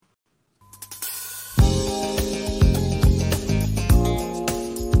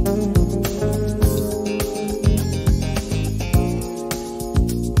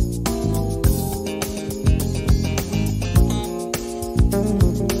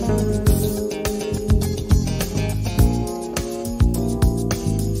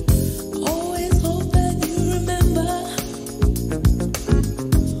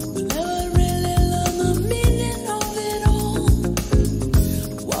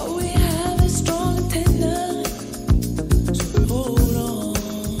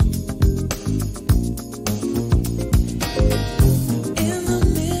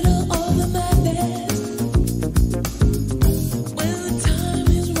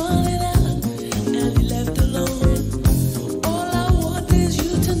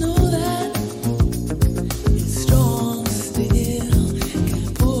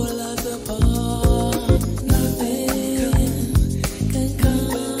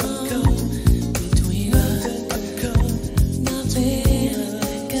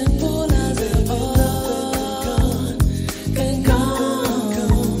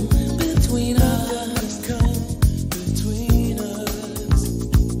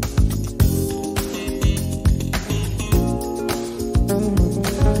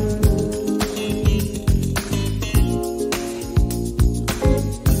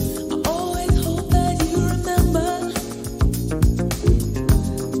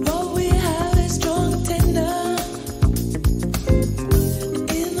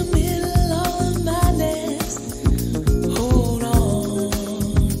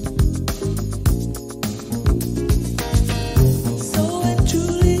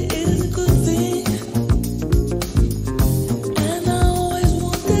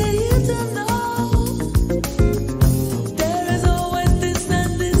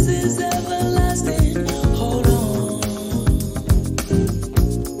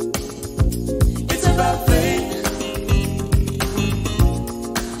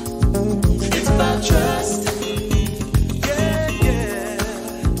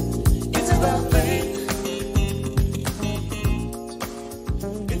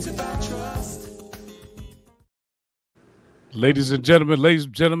Ladies and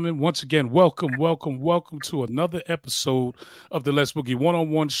gentlemen, once again, welcome to another episode of the Let's Boogie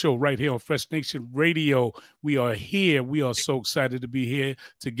one-on-one show right here on Fresh Nation Radio. We are here. We are so excited to be here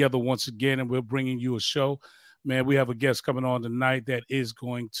together once again, and we're bringing you a show. Man, we have a guest coming on tonight that is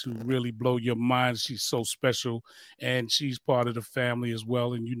going to really blow your mind. She's so special, and she's part of the family as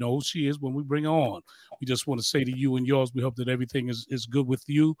well, and you know who she is when we bring her on. We just want to say to you and yours, we hope that everything is good with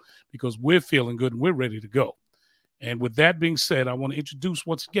you because we're feeling good and we're ready to go. And with that being said, I want to introduce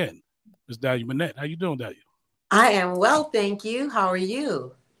once again Ms. Dahlia Minnette. How you doing, Dahlia? I am well, thank you. How are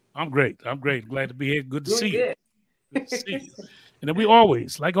you? I'm great. Glad to be here. Good to see you. Good to see you. And then we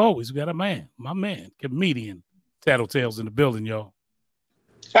always got my man, comedian, Tattletales in the building, y'all.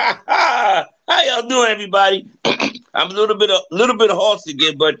 How y'all doing, everybody? I'm a little bit hoarse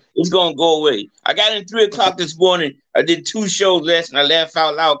again, but it's gonna go away. I got in 3 o'clock this morning. I did 2 shows last night. Laugh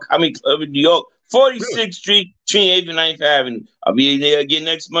Out Loud Comedy Club in New York. 46th Street, between 8th and 9th Avenue. I'll be there again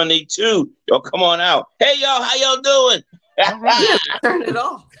next Monday, too. Y'all come on out. Hey, y'all, how y'all doing? Right. Turn it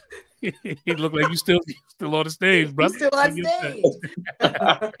off. He look like you still on the stage, brother. Still on stage.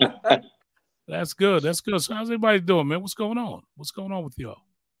 That's good. So how's everybody doing, man? What's going on? What's going on with y'all?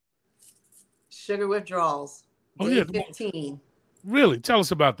 Sugar withdrawals. Day 15. Really? Tell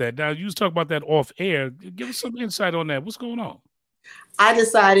us about that. Now, you was talking about that off air. Give us some insight on that. What's going on? I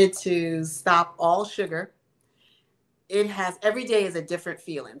decided to stop all sugar. Every day is a different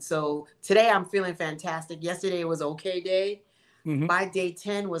feeling. So today I'm feeling fantastic. Yesterday was okay day. Mm-hmm. My day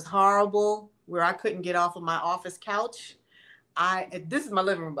 10 was horrible, where I couldn't get off of my office couch. This is my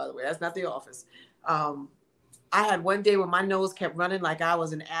living room, by the way. That's not the office. I had one day where my nose kept running like I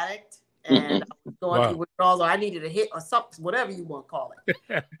was an addict and I was going through withdrawals, or I needed a hit or something, whatever you want to call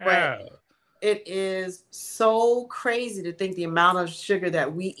it. But it is so crazy to think the amount of sugar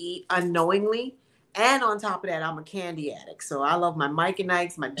that we eat unknowingly. And on top of that, I'm a candy addict. So I love my Mike and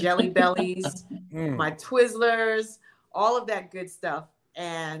Ike's, my Jelly Bellies, my Twizzlers, all of that good stuff.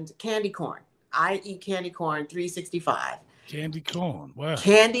 And candy corn. I eat candy corn 365. Candy corn. Wow.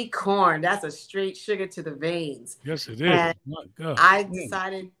 Candy corn. That's a straight sugar to the veins. Yes, it is. And my God. I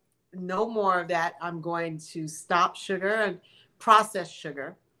decided no more of that. I'm going to stop sugar and processed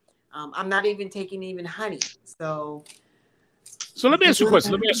sugar. I'm not even taking honey. So let me ask you a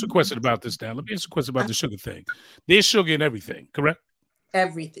question. Let me ask you a question about this now. Let me ask you a question about the sugar thing. There's sugar in everything, correct?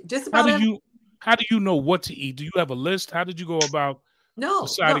 Everything. Just about how do you know what to eat? Do you have a list? How did you go about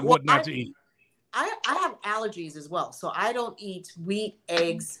deciding what not to eat? I have allergies as well. So I don't eat wheat,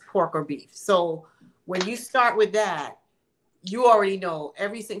 eggs, pork, or beef. So when you start with that, you already know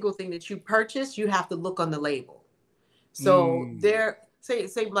every single thing that you purchase, you have to look on the label. So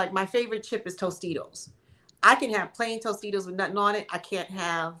Say like my favorite chip is Tostitos. I can have plain Tostitos with nothing on it. I can't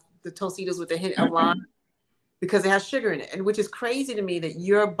have the Tostitos with a hint of lime because it has sugar in it. And which is crazy to me that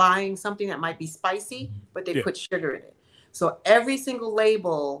you're buying something that might be spicy, but they put sugar in it. So every single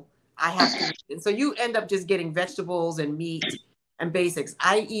label I have to read. And so you end up just getting vegetables and meat and basics.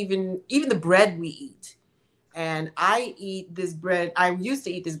 I even the bread we eat. And I eat this bread. I used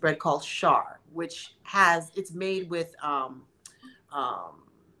to eat this bread called char, which it's made with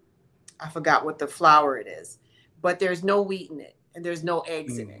I forgot what the flour it is, but there's no wheat in it and there's no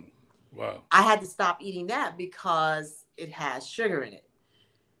eggs in it. Wow. I had to stop eating that because it has sugar in it.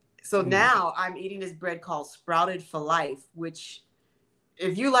 So now I'm eating this bread called Sprouted for Life, which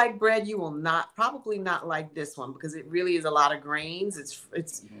if you like bread, you will probably not like this one because it really is a lot of grains.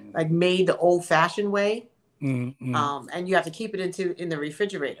 It's like made the old fashioned way. And you have to keep it in the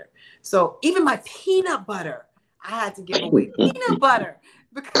refrigerator. So even my peanut butter, I had to give away peanut butter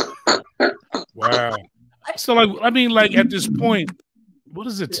because wow. So like at this point, what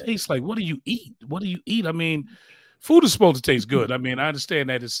does it taste like? What do you eat? I mean, food is supposed to taste good. I mean, I understand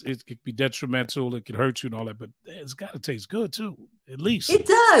that it could be detrimental, it could hurt you and all that, but it's got to taste good too, at least. It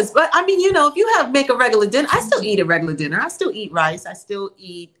does. But I mean, if you make a regular dinner, I still eat a regular dinner. I still eat rice. I still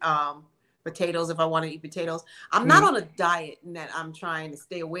eat potatoes if I want to eat potatoes. I'm not on a diet in that I'm trying to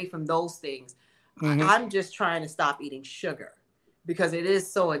stay away from those things. I'm just trying to stop eating sugar because it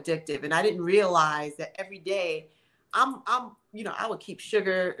is so addictive. And I didn't realize that every day I would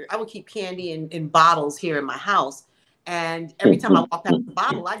keep candy in bottles here in my house. And every time I walk past the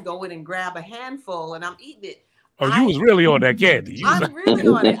bottle, I go in and grab a handful and I'm eating it. Oh, you was really on that candy. I'm really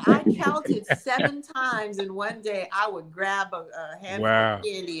on it. I counted 7 times in one day. I would grab a handful of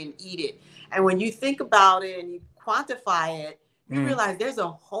candy and eat it. And when you think about it and you quantify it, you realize there's a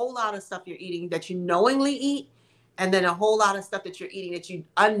whole lot of stuff you're eating that you knowingly eat, and then a whole lot of stuff that you're eating that you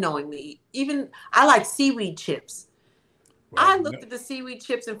unknowingly eat. Even I like seaweed chips. I looked at the seaweed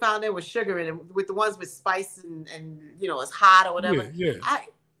chips and found there was sugar in it, with the ones with spice and you know, it's hot or whatever. Yeah.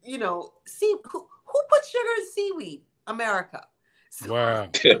 You know, see who put sugar in seaweed? America. So, wow.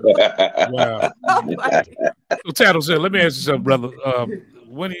 So Tattle said, let me ask you something, brother.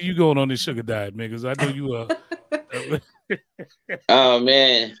 When are you going on this sugar diet, man? Because I know you Oh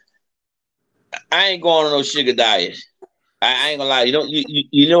man, I ain't going on no sugar diet. I ain't gonna lie.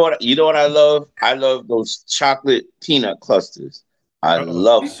 You know what I love? I love those chocolate peanut clusters. I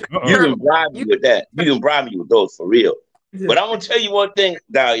love it. You can bribe me with that. You can bribe me with those for real. But I'm gonna tell you one thing,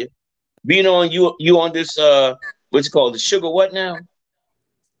 Dahlia. Being on you on this what's it called, the sugar what now?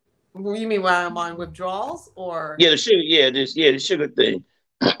 You mean while I'm on withdrawals or? Yeah, the sugar. The sugar thing.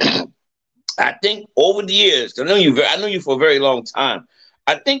 I think over the years, I know you for a very long time.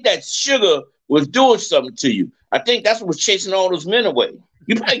 I think that sugar was doing something to you. I think that's what was chasing all those men away.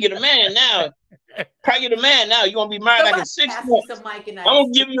 You probably get a man now. You're gonna be married like in 6 months. I'm gonna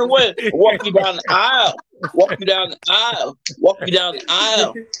give you away. Walk you down the aisle. Walk you down the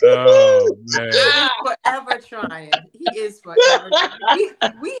aisle. Oh man. He is forever trying. He is forever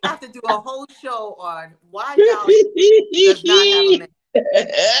trying. We have to do a whole show on why Dahlia does not have a man.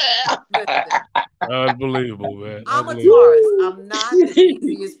 Unbelievable, man. I'm a Taurus. I'm not the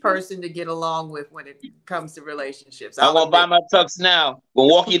easiest person to get along with when it comes to relationships. I'm gonna buy my tux now. Gonna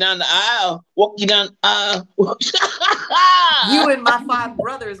walk you down the aisle. You and my 5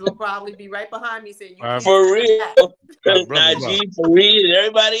 brothers will probably be right behind me saying, "You for real." Najee, Fareed, and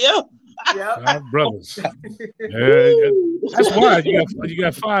everybody else. Yep. 5 brothers. That's why you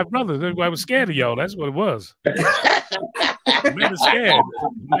got 5 brothers. Everybody was scared of y'all. That's what it was. Men are scared.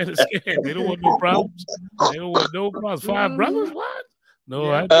 They don't want no problems. 5 brothers? What?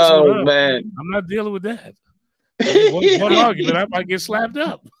 No, man. I'm not dealing with that. One argument, I might get slapped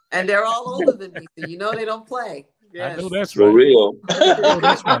up. And they're all older than me, so you know they don't play. Yes. I know that's for right. real.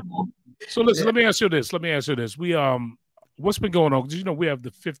 That's right. So listen, let me ask you this. We what's been going on? Because you know we have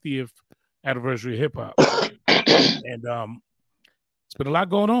the 50th anniversary of hip hop, and it's been a lot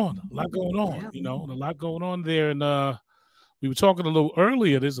going on. You know, a lot going on there. And we were talking a little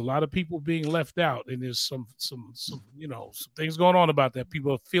earlier. There's a lot of people being left out, and there's some you know, some things going on about that.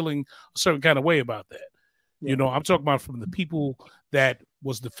 People are feeling a certain kind of way about that. You know, I'm talking about from the people that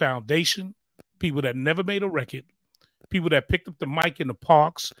was the foundation, people that never made a record, people that picked up the mic in the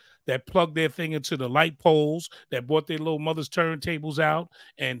parks, that plugged their thing into the light poles, that bought their little mother's turntables out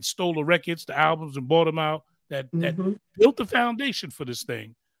and stole the records, the albums, and bought them out, that built the foundation for this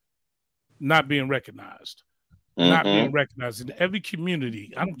thing, not being recognized. Not being recognized in every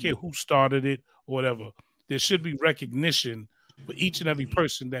community. I don't care who started it or whatever. There should be recognition for each and every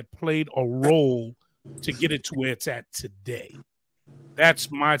person that played a role to get it to where it's at today. That's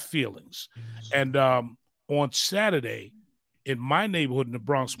my feelings. And on Saturday, in my neighborhood in the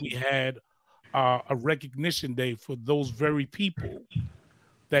Bronx, we had a recognition day for those very people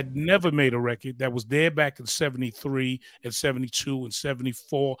that never made a record, that was there back in 73 and 72 and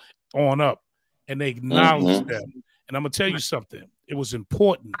 74 on up. And they acknowledged them. And I'm going to tell you something. It was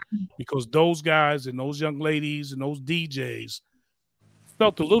important because those guys and those young ladies and those DJs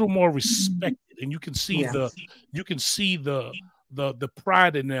felt a little more respected. And you can see the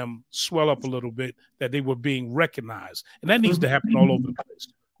pride in them swell up a little bit, that they were being recognized. And that needs to happen all over the place.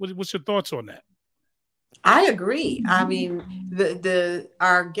 What's your thoughts on that? I agree. I mean,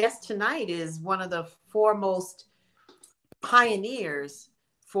 our guest tonight is one of the foremost pioneers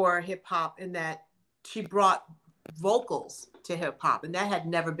for hip hop, in that she brought vocals to hip hop, and that had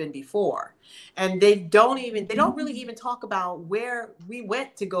never been before. And they don't really even talk about where we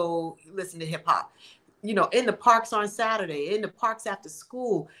went to go listen to hip hop. You know, in the parks on Saturday, in the parks after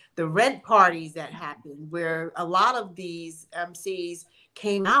school, the rent parties that happened, where a lot of these MCs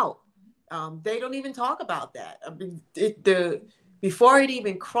came out. They don't even talk about that. I mean, before it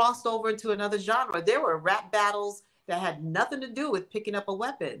even crossed over into another genre, there were rap battles that had nothing to do with picking up a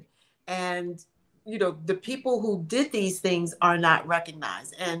weapon. And, you know, the people who did these things are not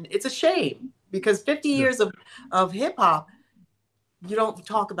recognized. And it's a shame, because 50 years of hip hop, you don't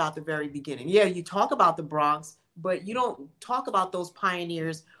talk about the very beginning. Yeah, you talk about the Bronx, but you don't talk about those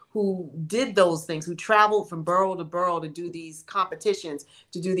pioneers who did those things, who traveled from borough to borough to do these competitions,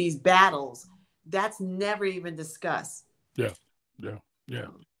 to do these battles. That's never even discussed. Yeah.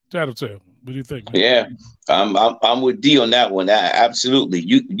 Tattle, what do you think, man? Yeah, I'm with D on that one. Absolutely.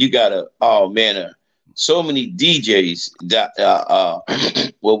 You gotta, so many DJs that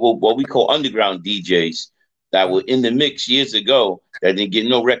what we call underground DJs that were in the mix years ago that didn't get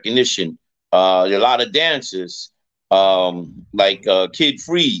no recognition. There are a lot of dancers, like Kid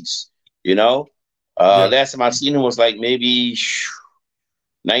Freeze, you know, Last time I seen him was like maybe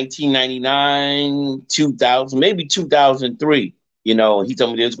 1999, 2000, maybe 2003. You know, he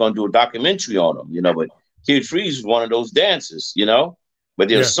told me they was going to do a documentary on him, you know, but Kid Freeze was one of those dancers, you know, but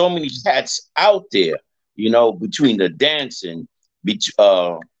there's so many cats out there, you know, between the dancing,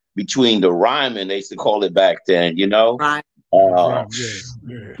 between the rhyming, they used to call it back then, you know,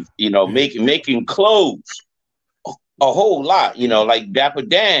 you know, making clothes, a whole lot, you know, like Dapper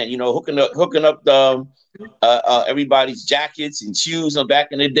Dan, you know, hooking up the everybody's jackets and shoes back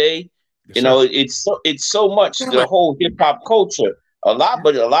in the day. You know, it's so much the whole hip hop culture.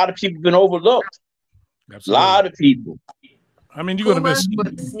 But a lot of people been overlooked. Absolutely. A lot of people. I mean, you're gonna miss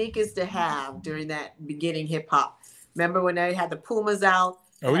sneakers to have during that beginning hip hop. Remember when they had the Pumas out?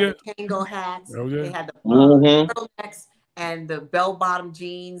 The Kango hats. They had the turtlenecks and the bell bottom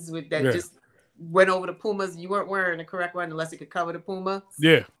jeans with that just went over the Pumas. You weren't wearing the correct one unless it could cover the Puma.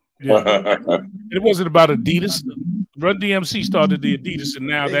 Yeah. It wasn't about Adidas. Run DMC started the Adidas, and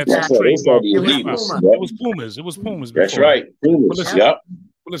now that's trademark. It was Pumas. That's right. Pumas.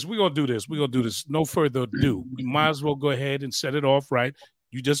 Listen, we're gonna do this. No further ado. We might as well go ahead and set it off right.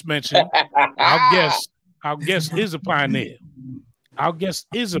 You just mentioned our guest is a pioneer. We're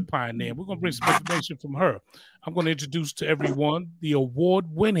gonna bring some information from her. I'm gonna introduce to everyone the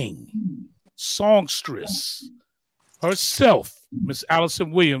award-winning songstress herself. Miss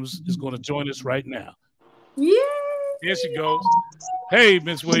Alyson Williams is going to join us right now. Yeah. Here she goes. Hey,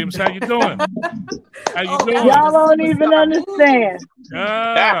 Miss Williams, how you doing? Y'all don't even understand.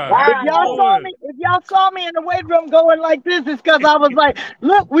 If y'all saw me in the weight room going like this, it's because I was like,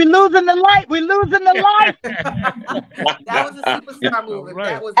 look, we losing the light. That was a superstar movie.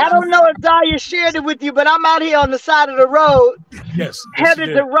 Right. I don't know if Dahlia shared it with you, but I'm out here on the side of the road,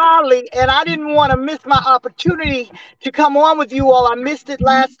 headed to Raleigh, and I didn't want to miss my opportunity to come on with you all. I missed it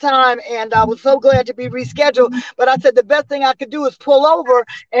last time, and I was so glad to be rescheduled. But I said the best thing I could do is pull over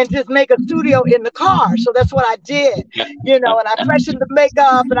and just make a studio in the car. So that's what I did, you know, and I freshened the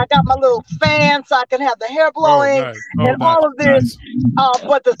makeup, and I got my little fan so I could have the hair blowing all of this.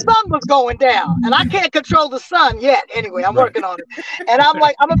 But the sun was going down, and I can't control the sun yet. Anyway, I'm working on it. And I'm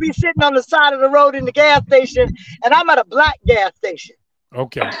like, I'm going to be sitting on the side of the road in the gas station, and I'm at a black gas station.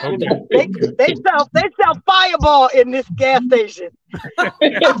 Okay. They sell Fireball in this gas station.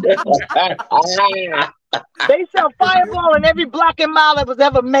 They sell Fireball in every block and mile that was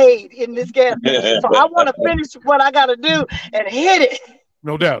ever made in this gas station. So I want to finish what I got to do and hit it.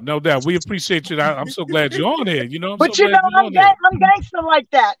 No doubt. We appreciate you. I'm so glad you're on here. You know, I'm gangster like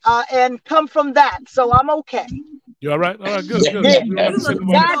that, and come from that, so I'm okay. You all right? All right, good.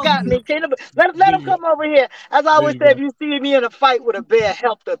 God got me. Let him come over here. As I always say, if you see me in a fight with a bear,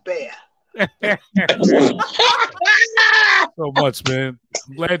 help the bear. So much, man.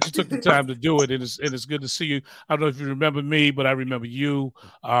 I'm glad you took the time to do it, and it's good to see you. I don't know if you remember me, but I remember you.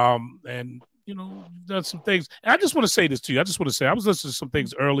 And you know, you've done some things. And I just want to say this to you. I was listening to some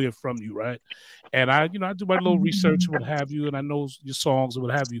things earlier from you, right? And I do my little research and what have you, and I know your songs and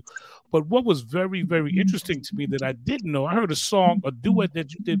what have you. But what was very, very interesting to me that I didn't know, I heard a duet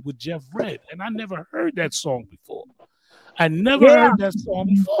that you did with Jeff Redd, and I never heard that song before. And I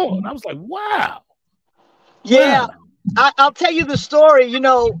was like, wow. Yeah. Wow. I'll tell you the story. You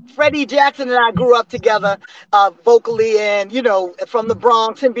know, Freddie Jackson and I grew up together vocally, and, you know, from the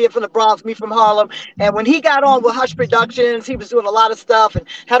Bronx, him being from the Bronx, me from Harlem. And when he got on with Hush Productions, he was doing a lot of stuff and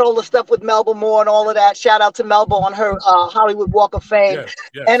had all the stuff with Melba Moore and all of that. Shout out to Melba on her Hollywood Walk of Fame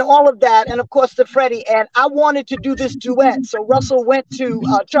and all of that. And, of course, to Freddie. And I wanted to do this duet. So Russell went to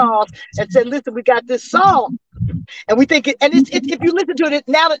Charles and said, listen, we got this song. And we think if you listen to it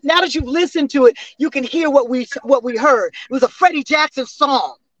now that you've listened to it, you can hear what we heard. It was a Freddie Jackson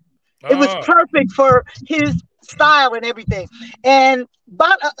song. It was perfect for his style and everything. And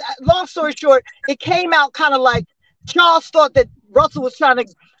but long story short, it came out kind of like Charles thought that Russell was trying to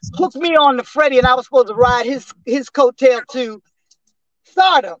hook me on to Freddie, and I was supposed to ride his coattail to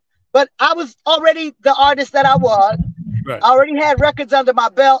stardom. But I was already the artist that I was. Right. I already had records under my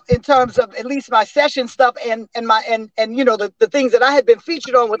belt in terms of at least my session stuff and you know the things that I had been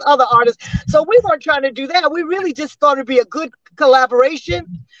featured on with other artists. So we weren't trying to do that. We really just thought it'd be a good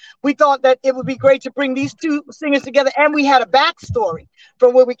collaboration. We thought that it would be great to bring these two singers together, and we had a backstory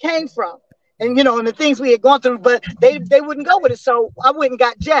from where we came from, and you know, and the things we had gone through. But they wouldn't go with it, so I went and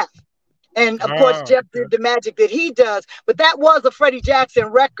got Jeff. And of course, Jeff did the magic that he does. But that was a Freddie Jackson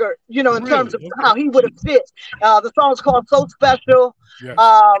record, you know, in terms of how he would have fit. The song's called So Special. Yes.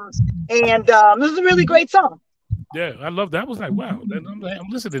 And this is a really great song. Yeah, I love that. I was like, wow. Then I'm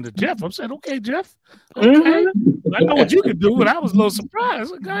listening to Jeff. I'm saying, okay, Jeff. Okay. I know what you can do, but I was a little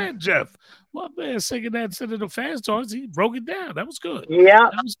surprised. Go ahead, Jeff. My man singing that, sending the fans towards, he broke it down. That was good. Yeah.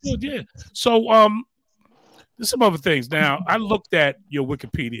 That was good, yeah. So there's some other things. Now, I looked at your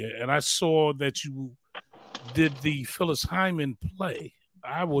Wikipedia and I saw that you did the Phyllis Hyman play.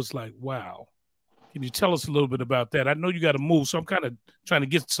 I was like, wow. Can you tell us a little bit about that? I know you got to move, so I'm kind of trying to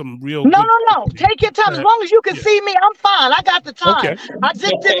get some real. No. Take your time. As long as you can see me, I'm fine. I got the time. Okay. I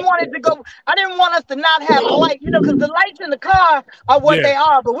just didn't want it to go. I didn't want us to not have light, because the lights in the car are what they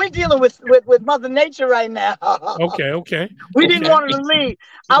are. But we're dealing with Mother Nature right now. Okay. We didn't want it to leave.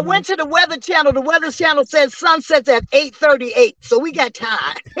 I went to the Weather Channel. The Weather Channel says sunsets at 8:38, so we got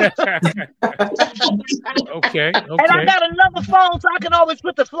time. Okay. And I got another phone, so I can always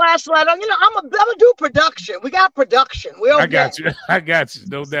put the flashlight on. I'm gonna do production. We got production. I got you.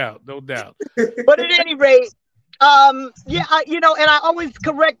 No doubt. But at any rate, and I always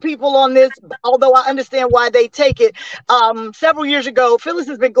correct people on this, although I understand why they take it. Several years ago, Phyllis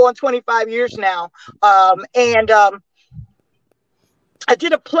has been going 25 years now, and I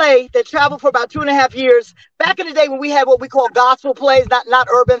did a play that traveled for about 2.5 years. Back in the day when we had what we call gospel plays, not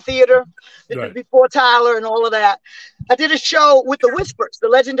urban theater. This was before Tyler and all of that. I did a show with the Whispers, the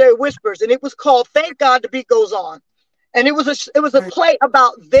legendary Whispers, and it was called "Thank God the Beat Goes On." And it was a play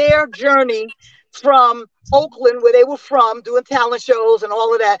about their journey from Oakland, where they were from, doing talent shows and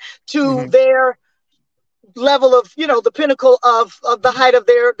all of that, to their level of, the pinnacle of the height of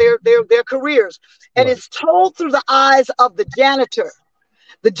their careers. And it's told through the eyes of the janitor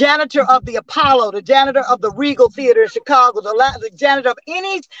of the Apollo, the janitor of the Regal Theater in Chicago, the janitor of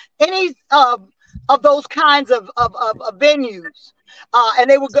any of those kinds of venues. And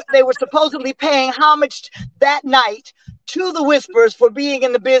they were supposedly paying homage that night to the Whispers for being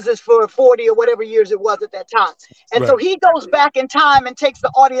in the business for 40 or whatever years it was at that time. And so he goes back in time and takes the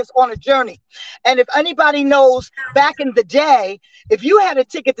audience on a journey. And if anybody knows, back in the day, if you had a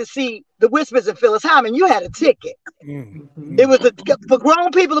ticket to see the Whispers and Phyllis Hyman, you had a ticket. It was for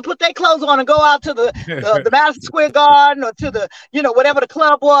grown people to put their clothes on and go out to the Madison Square Garden or to the, whatever the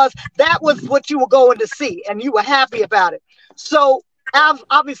club was. That was what you were going to see, and you were happy about it. So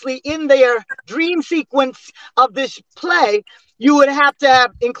obviously in their dream sequence of this play, you would have to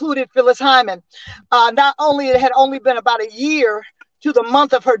have included Phyllis Hyman. Not only it had only been about a year to the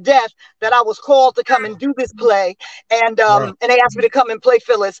month of her death that I was called to come and do this play, and they asked me to come and play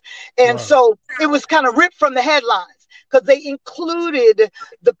Phyllis, and so it was kind of ripped from the headlines because they included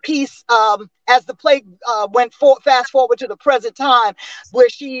the piece as the play went fast forward to the present time, where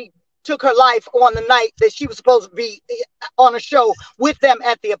she took her life on the night that she was supposed to be on a show with them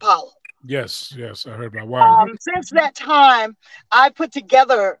at the Apollo. Yes, I heard about. Wow. Since that time, I put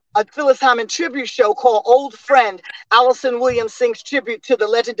together a Phyllis Hyman tribute show called Old Friend. Alyson Williams sings tribute to the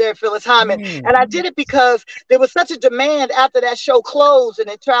legendary Phyllis Hyman. And I did it because there was such a demand after that show closed, and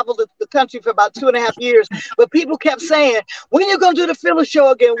it traveled the country for about 2.5 years. But people kept saying, when you going to do the Phyllis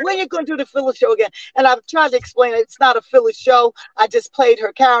show again? When you going to do the Phyllis show again? And I've tried to explain it's not a Phyllis show. I just played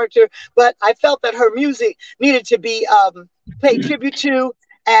her character. But I felt that her music needed to be paid tribute to.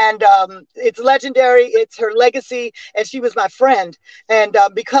 And it's legendary. It's her legacy. And she was my friend. And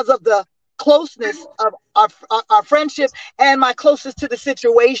because of the closeness of our friendship and my closeness to the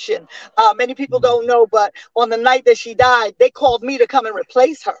situation, many people don't know, but on the night that she died, they called me to come and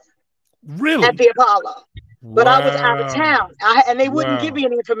replace her. Really? At the Apollo. But I was out of town. And they wouldn't give me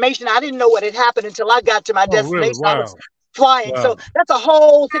any information. I didn't know what had happened until I got to my destination. Really? I was flying. So that's a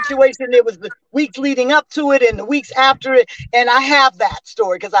whole situation. There was the weeks leading up to it and the weeks after it. And I have that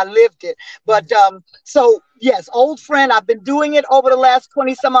story because I lived it. But so yes, Old Friend, I've been doing it over the last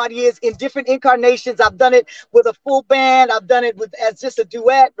 20 some odd years in different incarnations. I've done it with a full band. I've done it as just a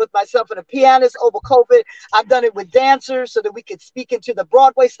duet with myself and a pianist over COVID. I've done it with dancers so that we could speak into the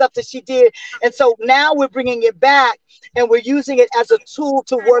Broadway stuff that she did. And so now we're bringing it back and we're using it as a tool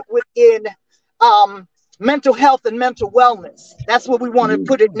to work within mental health and mental wellness. That's where we want to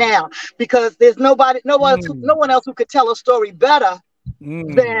put it now, because there's no one else who could tell a story better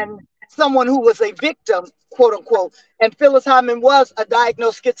than someone who was a victim, quote unquote. And Phyllis Hyman was a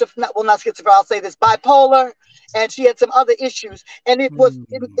diagnosed I'll say this, bipolar, and she had some other issues. And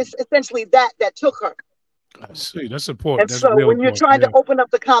it's essentially that took her. I see. That's important. And so when you're trying to open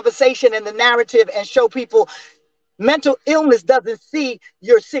up the conversation and the narrative and show people mental illness doesn't see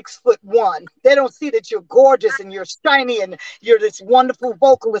you're 6'1". They don't see that you're gorgeous and you're shiny and you're this wonderful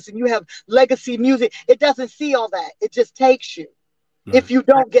vocalist and you have legacy music. It doesn't see all that. It just takes you. if you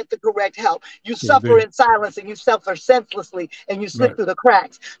don't get the correct help. You suffer in silence, and you suffer senselessly, and you slip through the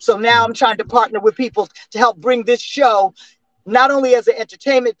cracks. So now I'm trying to partner with people to help bring this show not only as an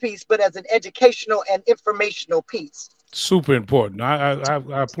entertainment piece, but as an educational and informational piece. Super important. I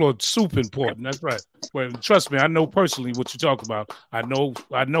applaud. Super important. That's right. Well, trust me, I know personally what you talk about. I know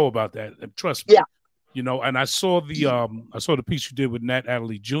about that. Trust me. Yeah. You know, and I saw the piece you did with Nat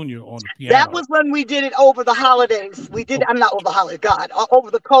Adderley Jr. on the piano. That was when we did it over the holidays. We did. I'm not over the holiday. God,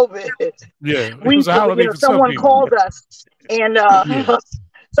 over the COVID. Yeah, it was a holiday. Someone called us, and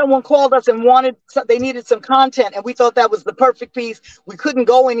someone called us and they needed some content, and we thought that was the perfect piece. We couldn't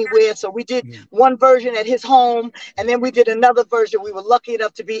go anywhere, so we did one version at his home, and then we did another version. We were lucky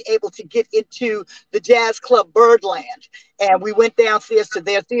enough to be able to get into the jazz club Birdland, and we went downstairs to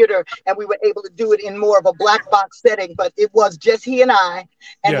their theater, and we were able to do it in more of a black box setting, but it was just he and I,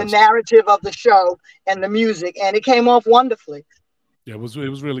 and the narrative of the show and the music, and it came off wonderfully. Yeah, it was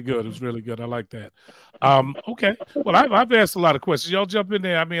really good. It was really good. I like that. Okay. Well, I've asked a lot of questions. Y'all jump in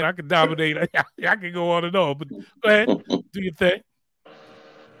there. I mean, I could dominate. I can go on and on, but go ahead. Do your thing.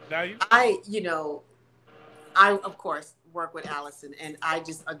 I of course work with Alyson, and I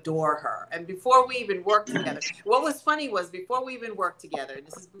just adore her. And before we even worked together, what was funny was before we even worked together,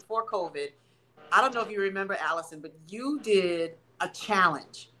 this is before COVID, I don't know if you remember Alyson, but you did a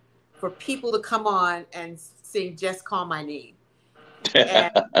challenge for people to come on and sing Just Call My Name.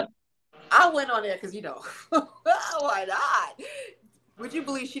 And I went on there because, why not? Would you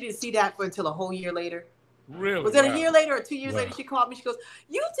believe she didn't see that until a whole year later? Really? Was it a year later or 2 years later? She called me. She goes,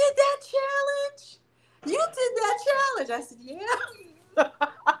 "You did that challenge? You did that challenge?" I said, "Yeah."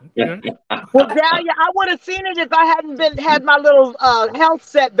 Well, Dahlia, I would have seen it if I hadn't had my little health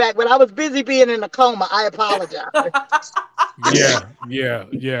setback, but I was busy being in a coma. I apologize. Yeah.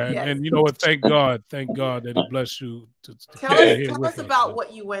 Yes. And you know what? Thank God that He blessed you. Tell us about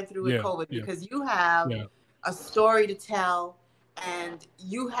what you went through with COVID, because you have a story to tell, and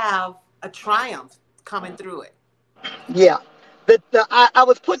you have a triumph coming through it. Yeah. I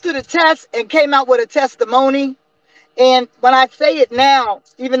was put to the test and came out with a testimony. And when I say it now,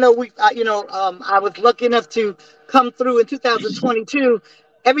 even though I was lucky enough to come through in 2022,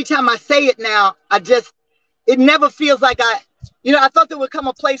 every time I say it now, it never feels like I thought there would come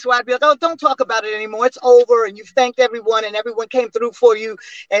a place where I'd be like, "Oh, don't talk about it anymore. It's over. And you've thanked everyone, and everyone came through for you,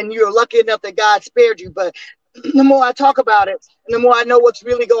 and you're lucky enough that God spared you." But the more I talk about it, and the more I know what's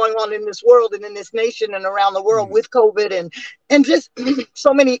really going on in this world and in this nation and around the world with COVID and just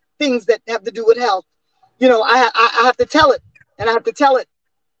so many things that have to do with health. I have to tell it, and I have to tell it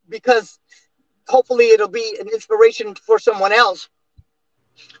because hopefully it'll be an inspiration for someone else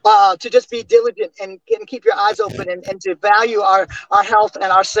to just be diligent and keep your eyes open and to value our health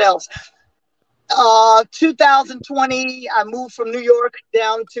and ourselves. 2020, I moved from New York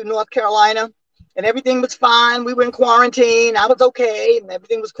down to North Carolina, and everything was fine. We were in quarantine. I was okay, and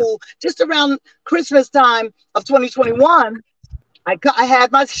everything was cool. Just around Christmas time of 2021, I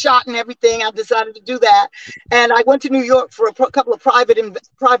had my shot and everything. I decided to do that. And I went to New York for a couple of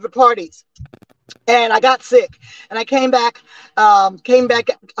private parties. And I got sick. And I came back home,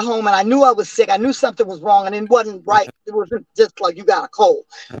 and I knew I was sick. I knew something was wrong, and it wasn't right. It wasn't just like you got a cold.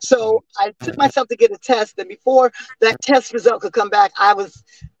 So I took myself to get a test. And before that test result could come back, I was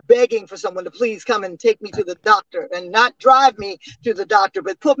begging for someone to please come and take me to the doctor, and not drive me to the doctor,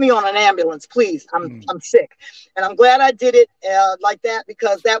 but put me on an ambulance, please. I'm sick. And I'm glad I did it like that,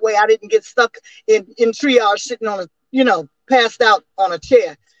 because that way I didn't get stuck in triage sitting on passed out on a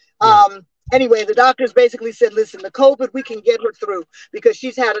chair. Anyway, the doctors basically said, "Listen, the COVID, we can get her through because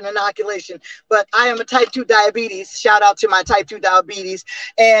she's had an inoculation. But I am a type 2 diabetes. Shout out to my type 2 diabetes.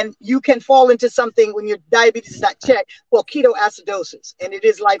 And you can fall into something when your diabetes is not checked called ketoacidosis. And it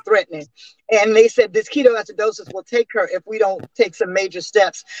is life-threatening." And they said this ketoacidosis will take her if we don't take some major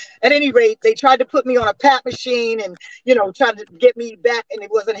steps. At any rate, they tried to put me on a PAP machine and, tried to get me back, and it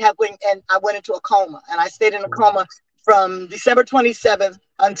wasn't happening. And I went into a coma, and I stayed in a coma from December 27th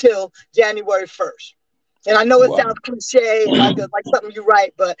until January 1st. And I know it sounds cliche, like something you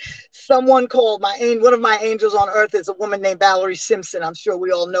write, but someone called one of my angels on earth is a woman named Valerie Simpson. I'm sure we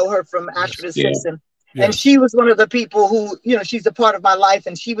all know her from Ashford and Simpson. Yeah. And she was one of the people who, she's a part of my life,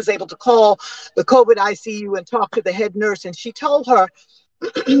 and she was able to call the COVID ICU and talk to the head nurse. And she told her,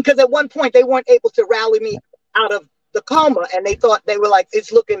 because at one point they weren't able to rally me out of the coma, and they were like,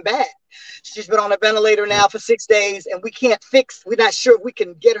 "It's looking bad. She's been on a ventilator now for 6 days, and we're not sure if we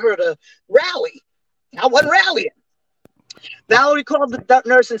can get her to rally." I wasn't rallying. Valerie called the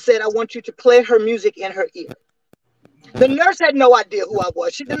nurse and said, "I want you to play her music in her ear." The nurse had no idea who I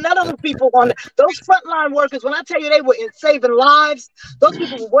was. None of the people on those frontline workers, when I tell you they were saving lives, those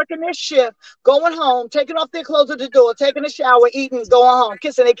people were working their shift, going home, taking off their clothes at the door, taking a shower, eating, going home,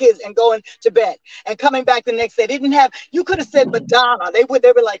 kissing their kids, and going to bed, and coming back the next day. They didn't have. You could have said Madonna. They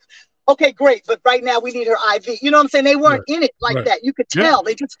were like, okay, great, but right now we need her IV. You know what I'm saying? They weren't in it like that. You could tell.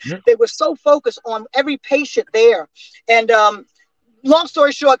 They were so focused on every patient there, and long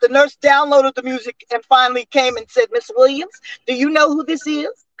story short, the nurse downloaded the music and finally came and said, Miss Williams, do you know who this is?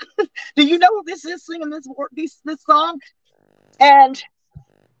 Do you know who this is singing this song? And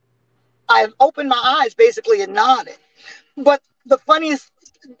I opened my eyes basically and nodded. But the funniest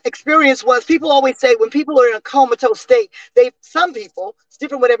experience was people always say when people are in a comatose state, some people, it's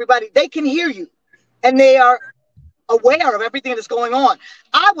different with everybody, they can hear you and they are aware of everything that's going on.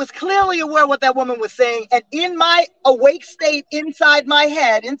 I was clearly aware of what that woman was saying, and in my awake state, inside my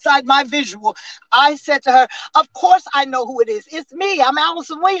head, inside my visual, I said to her, of course I know who it is. It's me. I'm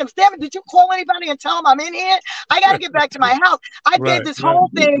Alyson Williams. Damn it, did you call anybody and tell them I'm in here? I got to get back to my house. I did this whole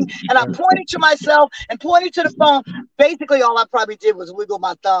thing, and I pointed to myself and pointed to the phone. Basically, all I probably did was wiggle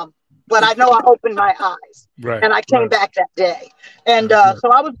my thumb. But I know I opened my eyes, and I came back that day. And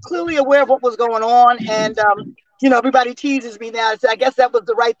so I was clearly aware of what was going on, and you know, everybody teases me now. I guess that was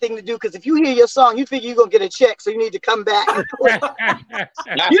the right thing to do, because if you hear your song, you figure you're going to get a check, so you need to come back.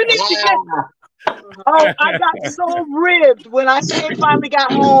 You need to get... Oh, I got so ribbed when I finally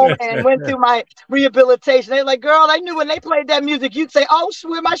got home and went through my rehabilitation. They're like, girl, I knew when they played that music, you'd say, oh,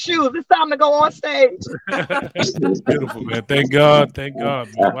 where are my shoes? It's time to go on stage. Beautiful, man. Thank God. Thank God.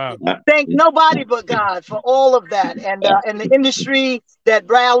 Man. Wow. Thank nobody but God for all of that. And the industry that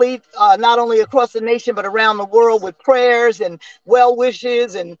rallied not only across the nation, but around the world with prayers and well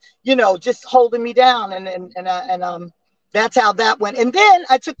wishes and, you know, just holding me down. And that's how that went. And then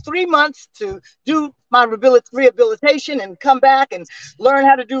I took 3 months to do my rehabilitation and come back and learn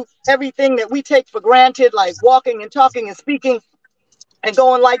how to do everything that we take for granted, like walking and talking and speaking and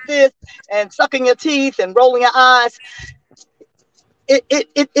going like this and sucking your teeth and rolling your eyes.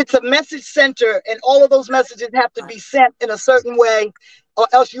 It's a message center, and all of those messages have to be sent in a certain way, or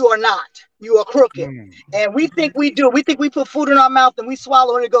else you are not. You are crooked. And we think we do. We think we put food in our mouth and we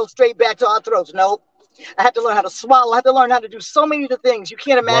swallow and it goes straight back to our throats. Nope. I had to learn how to swallow. I had to learn how to do so many of the things. You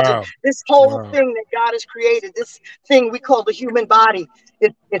can't imagine this whole thing that God has created, this thing we call the human body.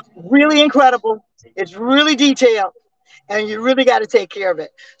 It's really incredible. It's really detailed, and you really got to take care of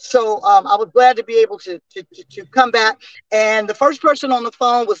it. So I was glad to be able to come back. And the first person on the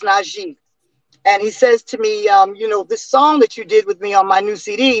phone was Najee. And he says to me, you know, this song that you did with me on my new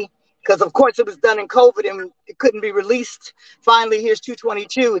CD, because of course it was done in COVID and it couldn't be released. Finally, here's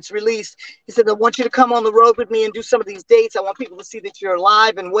 222, it's released. He said, I want you to come on the road with me and do some of these dates. I want people to see that you're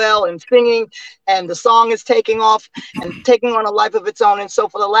alive and well and singing, and the song is taking off and taking on a life of its own. And so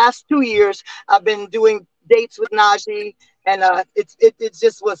for the last 2 years, I've been doing dates with Najee. And it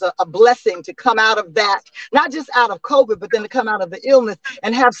just was a blessing to come out of that, not just out of COVID, but then to come out of the illness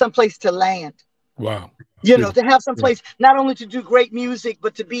and have some place to land. Wow. You know, to have some place not only to do great music,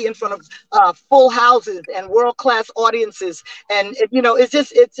 but to be in front of full houses and world-class audiences. And, you know, it's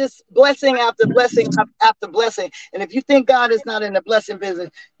just blessing after blessing after blessing. And if you think God is not in the blessing business,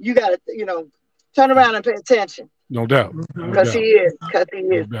 you got to, you know, turn around and pay attention. No doubt. Because he is. Because he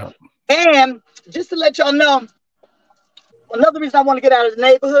is. No doubt. And just to let y'all know, another reason I want to get out of the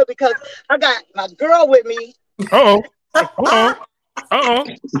neighborhood, because I got my girl with me. Uh-oh. Uh-oh. Uh-oh.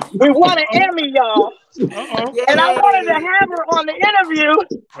 We won an Emmy, y'all. Uh-oh. And I wanted to have her on the interview,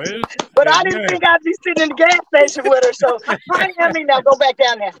 but I didn't think I'd be sitting in the gas station with her. So, hi, Emmy, now go back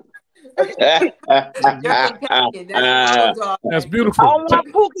down there. That's beautiful. I don't want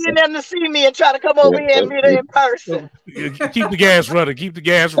Pookie and them to see me and try to come over here and meet her in person. Keep the gas running. Keep the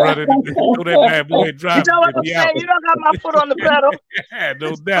gas running. Throw that bad boy drive. You know what I'm saying? You don't got my foot on the pedal. Yeah,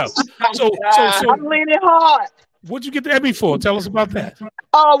 no doubt. So I'm leaning hard. What'd you get the Emmy for? Tell us about that.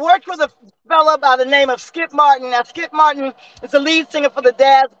 Worked with a fella by the name of Skip Martin. Now, Skip Martin is the lead singer for the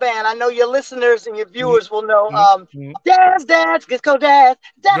Daz Band. I know your listeners and your viewers will know. Daz, it's called Daz,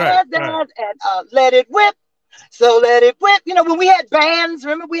 and Let It Whip. So Let It Whip. You know, when we had bands,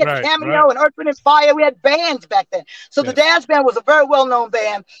 remember we had Cameo and Earth, Wind and Fire. We had bands back then. So the Daz Band was a very well-known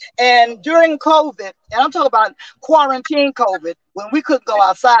band. And during COVID, and I'm talking about quarantine COVID, when we couldn't go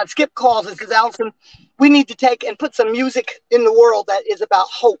outside, Skip calls us, says, Alyson, we need to take and put some music in the world that is about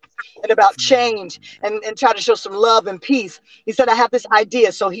hope and about change and try to show some love and peace. He said, I have this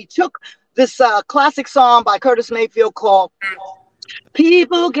idea. So he took this classic song by Curtis Mayfield called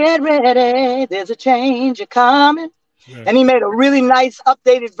People Get Ready, There's a Change a Coming. Right. And he made a really nice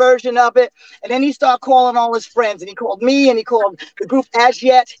updated version of it. And then he started calling all his friends. And he called me, and he called the group As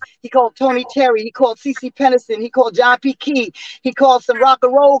Yet. He called Tony Terry. He called CeCe Peniston. He called John P. Key. He called some rock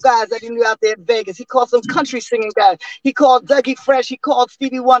and roll guys that he knew out there in Vegas. He called some country singing guys. He called Dougie Fresh. He called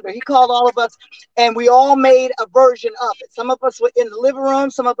Stevie Wonder. He called all of us. And we all made a version of it. Some of us were in the living room.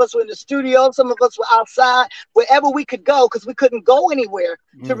 Some of us were in the studio. Some of us were outside, wherever we could go, because we couldn't go anywhere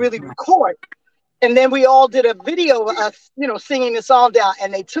to really record. And then we all did a video of us, singing the song down.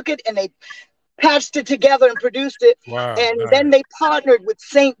 And they took it and they patched it together and produced it. Wow, and nice. Then they partnered with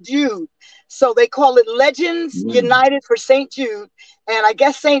St. Jude. So they call it Legends United for St. Jude. And I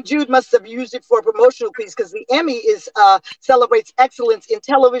guess St. Jude must have used it for a promotional piece, because the Emmy celebrates excellence in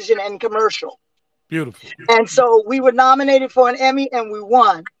television and commercial. Beautiful. And so we were nominated for an Emmy and we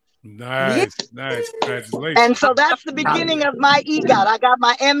won. Nice. Congratulations. And so that's the beginning of my EGOT. I got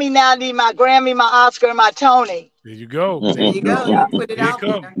my Emmy now, I need my Grammy, my Oscar, and my Tony. There you go. There you go. You put it out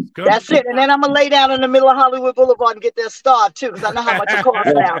there. That's it. And then I'm going to lay down in the middle of Hollywood Boulevard and get that star, too, because I know how much it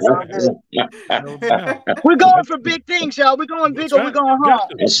costs now. So No, we're going for big things, y'all. We're going big, or we're going home.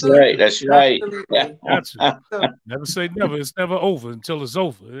 That's right. That's right. Gotcha. Never say never. It's never over until it's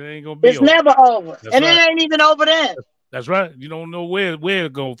over. It ain't going to be It's over. never over. That's And right. it ain't even over then. That's right. You don't know where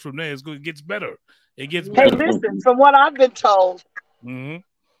it goes from there. It gets better. It gets Hey, better. listen, from what I've been told, That's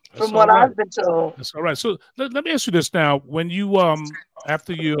from what all right. I've been told. That's all right. So let me ask you this now. When you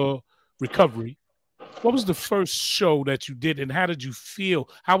after your recovery, what was the first show that you did, and how did you feel?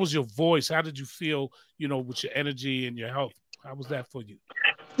 How was your voice? How did you feel, with your energy and your health? How was that for you?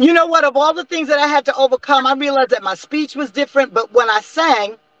 You know what? Of all the things that I had to overcome, I realized that my speech was different, but when I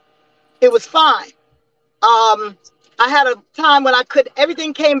sang, it was fine. I had a time when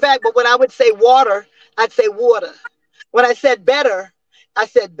everything came back, but when I would say water, I'd say water. When I said better, I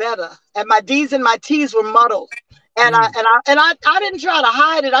said better. And my D's and my T's were muddled. And I didn't try to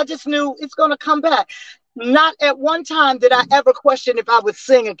hide it. I just knew it's going to come back. Not at one time did I ever question if I would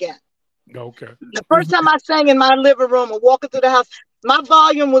sing again. Okay. The first time I sang in my living room or walking through the house, my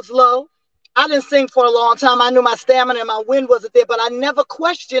volume was low. I didn't sing for a long time. I knew my stamina and my wind wasn't there, but I never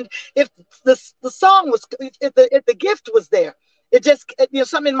questioned if the song was, if the gift was there. It just,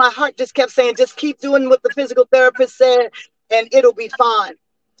 something in my heart just kept saying, just keep doing what the physical therapist said and it'll be fine.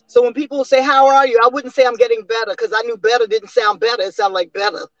 So when people say, how are you? I wouldn't say I'm getting better, because I knew better didn't sound better. It sounded like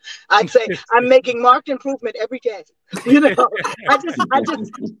better. I'd say I'm making marked improvement every day. I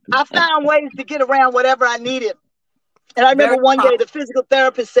found ways to get around whatever I needed. And I remember one day the physical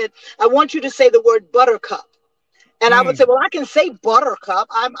therapist said, I want you to say the word buttercup. And I would say, well, I can say buttercup.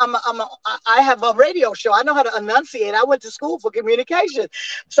 I have a radio show. I know how to enunciate. I went to school for communication.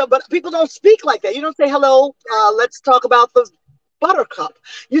 So, but people don't speak like that. You don't say, hello, let's talk about the buttercup.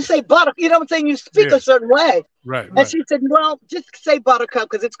 You say butter, you know what I'm saying? You speak a certain way. Right. And she said, well, just say buttercup,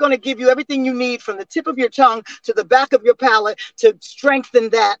 because it's going to give you everything you need from the tip of your tongue to the back of your palate to strengthen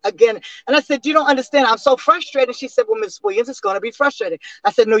that again. And I said, you don't understand. I'm so frustrated. She said, well, Miss Williams, it's going to be frustrating.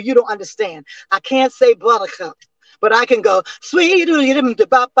 I said, no, you don't understand. I can't say buttercup, but I can go, sweet, and the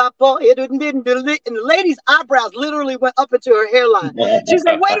lady's eyebrows literally went up into her hairline. She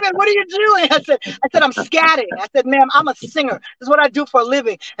said, wait a minute, what are you doing? I said, I'm scatting. I said, ma'am, I'm a singer. This is what I do for a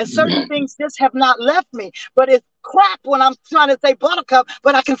living. And certain things just have not left me. But it's crap when I'm trying to say buttercup,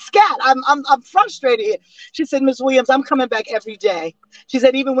 but I can scat. I'm frustrated here. She said, Miss Williams, I'm coming back every day. She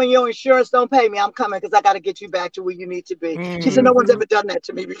said, even when your insurance don't pay me, I'm coming, because I got to get you back to where you need to be. She said, no one's ever done that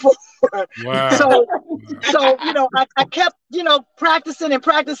to me before. Wow. So I kept, practicing and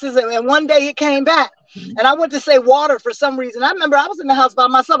practicing, and one day it came back. And I went to say water for some reason. I remember I was in the house by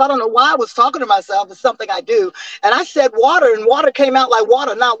myself. I don't know why I was talking to myself. It's something I do. And I said water, and water came out like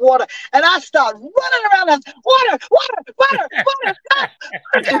water, not water. And I started running around and water.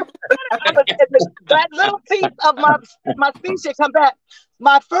 That little piece of my speech had come back.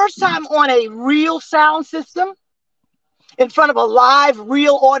 My first time on a real sound system in front of a live,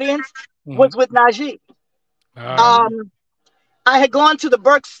 real audience was with Najee. I had gone to the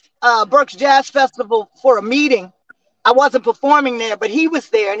Berks Jazz Festival for a meeting. I wasn't performing there, but he was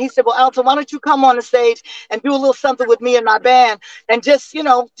there. And he said, well, Alyson, why don't you come on the stage and do a little something with me and my band, and just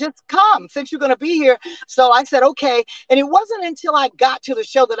come, since you're going to be here. So I said, okay. And it wasn't until I got to the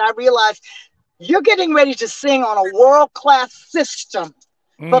show that I realized you're getting ready to sing on a world-class system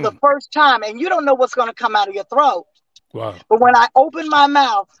for the first time, and you don't know what's going to come out of your throat. Wow. But when I opened my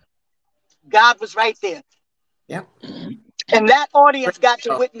mouth, God was right there. Yep. And that audience got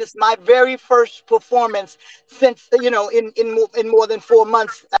to witness my very first performance since, in more than 4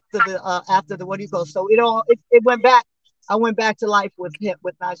 months after the what do you call? So it went back. I went back to life with him,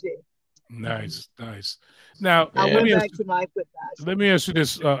 with Najee. Nice, nice. Now, I went back to my foot, guys. let me ask you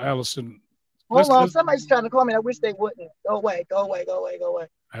this, Alyson. Hold on, somebody's trying to call me. I wish they wouldn't. Go away, go away, go away, go away.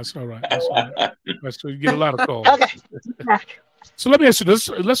 That's all right. That's all right. That's you get a lot of calls. Okay. So let me ask you this.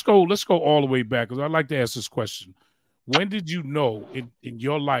 Let's go all the way back, because I'd like to ask this question. When did you know in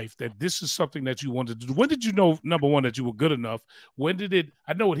your life that this is something that you wanted to do? When did you know, number one, that you were good enough? When did it,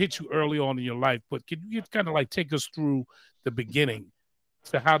 I know it hit you early on in your life, but can you kind of like take us through the beginning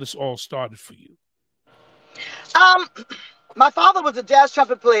to how this all started for you? My father was a jazz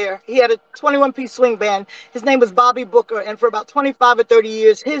trumpet player. He had a 21-piece swing band. His name was Bobby Booker. And for about 25 or 30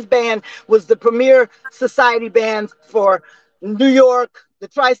 years, his band was the premier society band for New York, the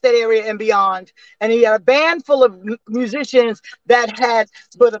tri-state area, and beyond. And he had a band full of musicians that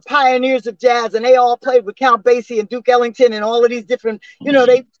were the pioneers of jazz. And they all played with Count Basie and Duke Ellington and all of these different,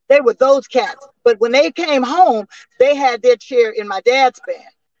 they were those cats. But when they came home, they had their chair in my dad's band.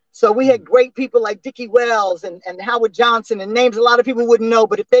 So we had great people like Dickie Wells and Howard Johnson, and names a lot of people wouldn't know,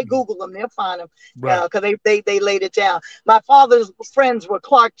 but if they Google them, they'll find them, because they laid it down. My father's friends were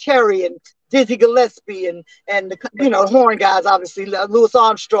Clark Terry and Dizzy Gillespie and the horn guys, obviously, Louis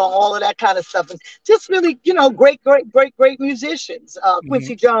Armstrong, all of that kind of stuff. And just really, great musicians,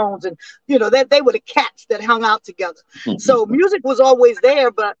 Quincy Jones, and, they were the cats that hung out together. So music was always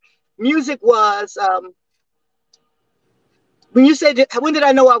there, but music was... when you said, when did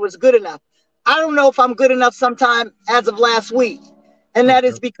I know I was good enough? I don't know if I'm good enough sometime as of last week. And that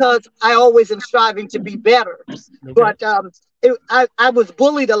is because I always am striving to be better. But I was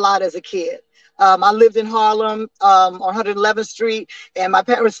bullied a lot as a kid. I lived in Harlem on 111th Street, and my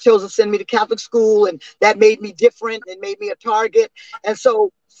parents chose to send me to Catholic school, and that made me different. It made me a target. And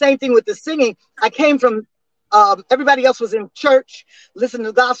so same thing with the singing. I came from everybody else was in church, listening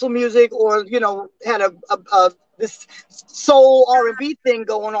to gospel music, or, had this soul R&B thing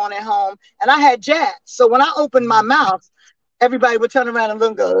going on at home, and I had jazz. So when I opened my mouth, everybody would turn around and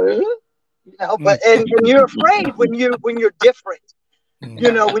look, but and you're afraid when you're different,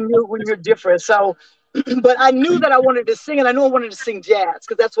 when you're different. So, but I knew that I wanted to sing, and I knew I wanted to sing jazz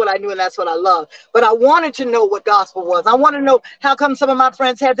because that's what I knew and that's what I love. But I wanted to know what gospel was. I want to know how come some of my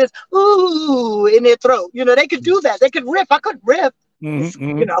friends had this ooh in their throat. They could do that. They could riff. I couldn't riff. I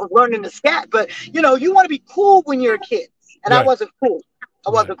was learning the scat, but you want to be cool when you're a kid, and I wasn't cool.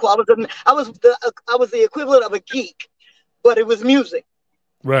 I wasn't cool. I was the equivalent of a geek, but it was music.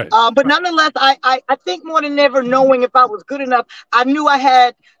 Right. But nonetheless, I think more than ever, knowing if I was good enough, I knew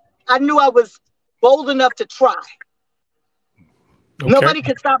I was bold enough to try. Okay. Nobody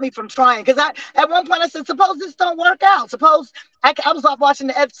could stop me from trying, because at one point I said, suppose this don't work out. Suppose I was off watching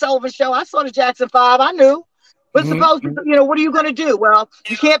the Ed Sullivan Show. I saw the Jackson 5. I knew. But suppose, what are you going to do? Well,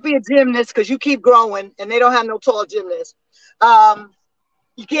 you can't be a gymnast because you keep growing, and they don't have no tall gymnasts.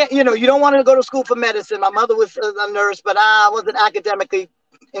 You can't, you don't want to go to school for medicine. My mother was a nurse, but I wasn't academically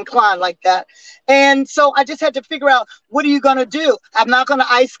inclined like that. And so I just had to figure out, what are you going to do? I'm not going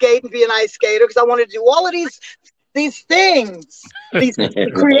to ice skate and be an ice skater, because I wanted to do all of these things, these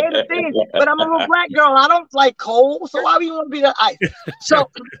creative things, but I'm a little black girl. I don't like cold, so why would you want to be the ice? So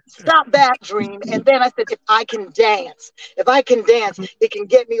stop that dream. And then I said, if I can dance, it can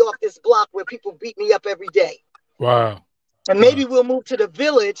get me off this block where people beat me up every day. Wow. And maybe we'll move to the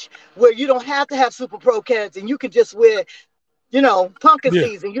village where you don't have to have super pro cats, and you can just wear, pumpkin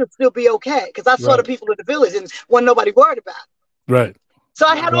season. You'll still be okay. Because I saw the people in the village and wasn't nobody worried about. Right. So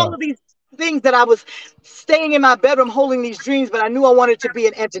I had all of these things that I was staying in my bedroom holding these dreams, but I knew I wanted to be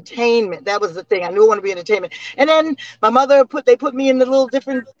in entertainment. That was the thing. I knew I wanted to be in entertainment. And then my mother put me in the little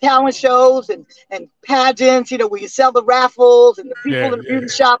different talent shows and pageants, where you sell the raffles, and the people in the beauty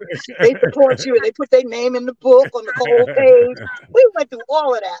shop, they support you, and they put their name in the book on the cold page. We went through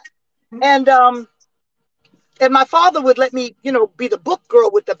all of that. And my father would let me, be the book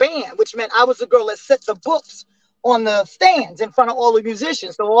girl with the band, which meant I was the girl that set the books on the stands in front of all the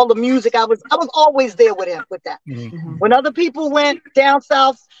musicians. So all the music, I was always there with him with that. When other people went down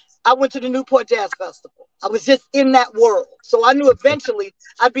south, I went to the Newport Jazz Festival. I was just in that world. So I knew eventually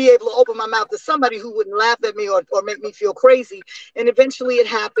I'd be able to open my mouth to somebody who wouldn't laugh at me or make me feel crazy. And eventually it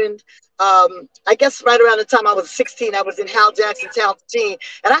happened. I guess right around the time I was 16, I was in Hal Jackson's Talent Team.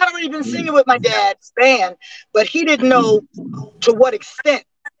 And I had already been singing with my dad's band, but he didn't know to what extent.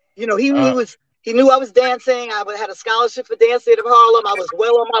 He knew I was dancing. I had a scholarship for Dance Theater of Harlem. I was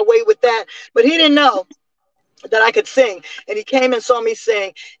well on my way with that. But he didn't know that I could sing. And he came and saw me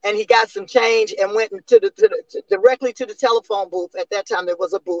sing, and he got some change and went directly to the telephone booth. At that time, there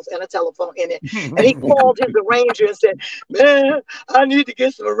was a booth and a telephone in it. And he called his arranger and said, man, I need to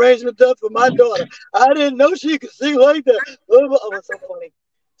get some arrangement done for my daughter. I didn't know she could sing like that. Oh, it was so funny.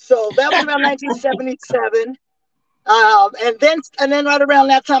 So that was around 1977. And then right around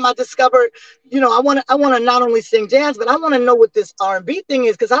that time, I discovered, I want to not only sing jazz, but I want to know what this R&B thing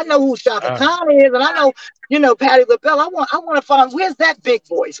is, because I know who Shaka Khan is, and I know, Patti LaBelle. I want to find, where's that big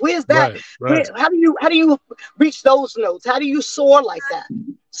voice? Where's that? Right. How do you reach those notes? How do you soar like that?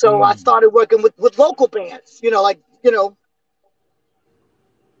 So I started working with local bands,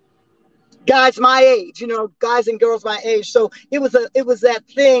 guys my age, guys and girls my age. So it was that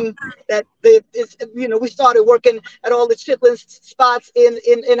thing that we started working at all the chitlin spots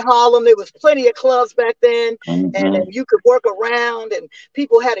in Harlem. There was plenty of clubs back then, and then you could work around, and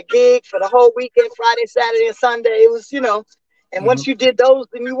people had a gig for the whole weekend, Friday, Saturday, and Sunday. It was, and once you did those,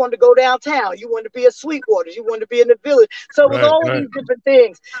 then you wanted to go downtown. You wanted to be at Sweetwater's. You wanted to be in the Village. So it was all of these different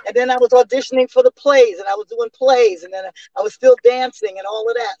things. And then I was auditioning for the plays, and I was doing plays, and then I was still dancing and all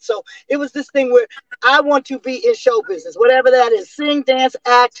of that. So it was this thing where I want to be in show business, whatever that is. Sing, dance,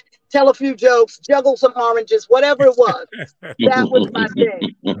 act, tell a few jokes, juggle some oranges, whatever it was. That was my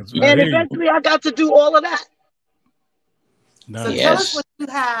thing. And eventually I got to do all of that. Nice. So tell us what you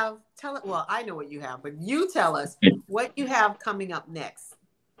have. Well, I know what you have, but you tell us what you have coming up next.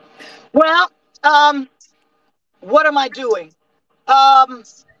 Well, what am I doing?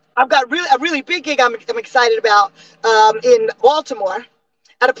 I've got a really big gig I'm excited about in Baltimore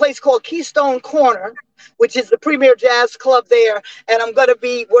at a place called Keystone Corner, which is the premier jazz club there. And I'm going to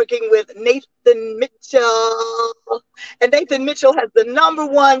be working with Nathan Mitchell. And Nathan Mitchell has the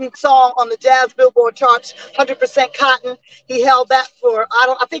 #1 song on the Jazz Billboard charts, 100% Cotton. He held that for,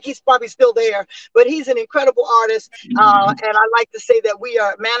 I think he's probably still there, but he's an incredible artist. And I like to say that we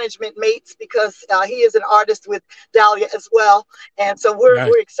are management mates, because he is an artist with Dahlia as well. And so we're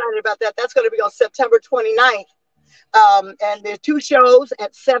excited about that. That's going to be on September 29th. And there are 2 shows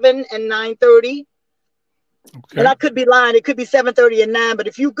at 7 and 9:30. Okay. And I could be lying. It could be 7:30 and 9. But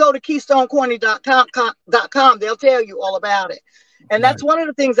if you go to KeystoneCorner.com, they'll tell you all about it. And that's one of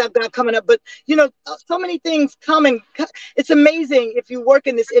the things I've got coming up. But, so many things coming. It's amazing if you work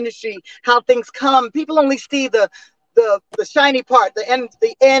in this industry, how things come. People only see the shiny part, the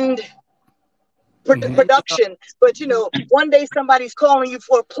end production. But, one day somebody's calling you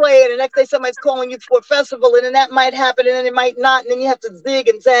for a play, and the next day somebody's calling you for a festival, and then that might happen, and then it might not, and then you have to zig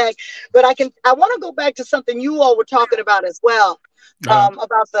and zag. But I want to go back to something you all were talking about as well,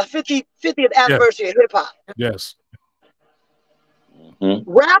 about the 50th anniversary of hip hop. Yes.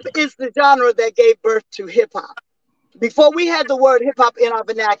 Rap is the genre that gave birth to hip hop. Before we had the word hip hop in our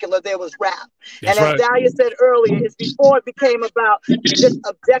vernacular, there was rap. That's and as Dahlia said earlier, it's before it became about just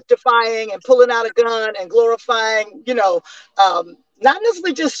objectifying and pulling out a gun and glorifying, not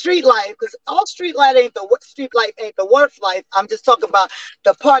necessarily just street life, because all street life ain't the worst life. I'm just talking about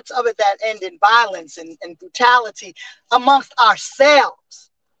the parts of it that end in violence and brutality amongst ourselves.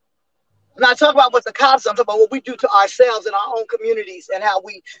 I'm not talking about what the cops are, I'm talking about what we do to ourselves in our own communities and how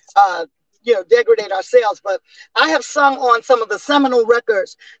we degrade ourselves. But I have sung on some of the seminal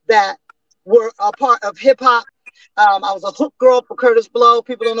records that were a part of hip hop. I was a hook girl for Curtis Blow.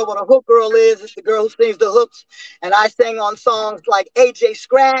 People don't know what a hook girl is. It's the girl who sings the hooks. And I sang on songs like AJ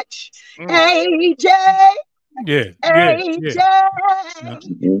Scratch, AJ. AJ.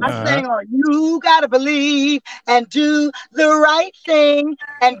 I sang on You Gotta Believe and Do the Right Thing,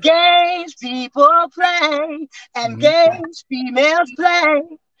 and games people play, and games females play.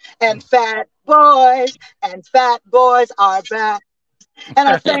 And fat boys are back. And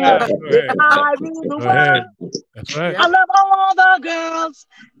I sang, I rule the world. That's right. I love all the girls.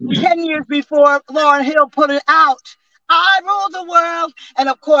 10 years before Lauryn Hill put it out, I rule the world. And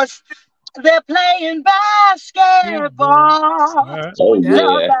of course, they're playing basketball.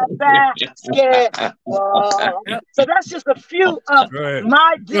 Basketball. So that's just a few of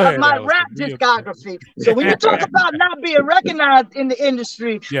my rap discography. So when you talk about not being recognized in the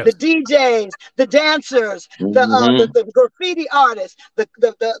industry, the DJs, the dancers, the graffiti artists,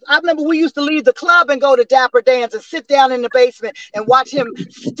 I remember we used to leave the club and go to Dapper Dan's and sit down in the basement and watch him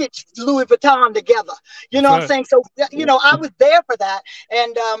stitch Louis Vuitton together. You know what I'm saying? So, I was there for that.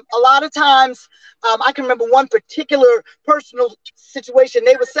 And a lot of times, I can remember one particular personal situation.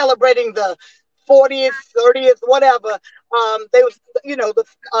 They were celebrating the 40th, 30th, whatever. They was, the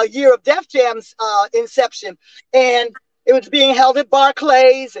year of Def Jam's inception, and it was being held at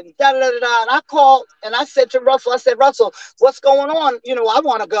Barclays and da da da da. And I called and I said to Russell, Russell, what's going on? I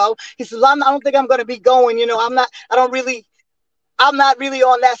want to go. He says, I don't think I'm going to be going. I'm not really on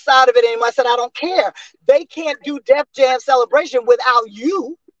that side of it anymore. I said, I don't care. They can't do Def Jam celebration without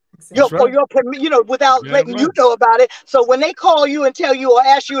you. without letting you know about it. So when they call you and tell you or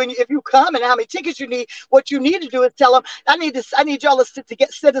ask you and if you come and how many tickets you need, what you need to do is tell them, I need y'all to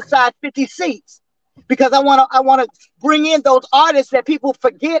set aside 50 seats. Because I want to bring in those artists that people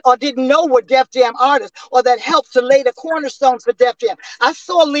forget or didn't know were Def Jam artists, or that helped to lay the cornerstones for Def Jam. I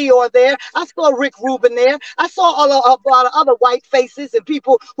saw Leor there. I saw Rick Rubin there. I saw a lot of other white faces and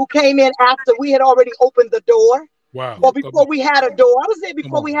people who came in after we had already opened the door. Wow. Or before we had a door. I was there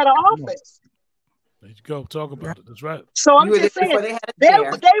before we had an office. There you go. Talk about it. That's right. So I'm just saying, they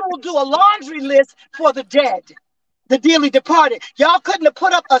will do a laundry list for the dead. The dearly departed. Y'all couldn't have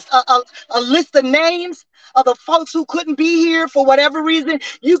put up a list of names of the folks who couldn't be here for whatever reason.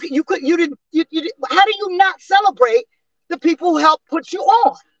 You didn't. How do you not celebrate the people who helped put you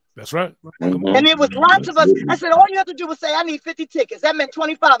on? That's right. And it was lots of us. I said, all you have to do was say, I need 50 tickets. That meant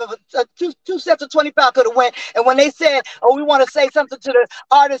 25 of us. Two sets of 25 could have went. And when they said, oh, we want to say something to the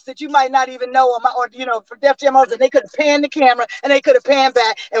artists that you might not even know, or for Def Jam artists, they could have panned the camera and they could have panned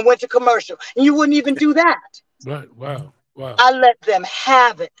back and went to commercial. And you wouldn't even do that. Right. Wow. I let them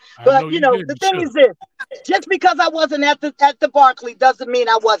have it. But the thing is this: just because I wasn't at the Barclay doesn't mean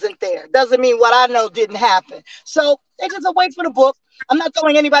I wasn't there. Doesn't mean what I know didn't happen. So they just wait for the book. I'm not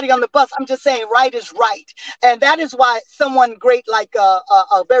throwing anybody on the bus. I'm just saying right is right, and that is why someone great like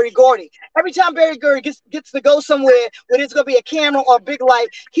Berry Gordy. Every time Berry Gordy gets to go somewhere where there's going to be a camera or a big light,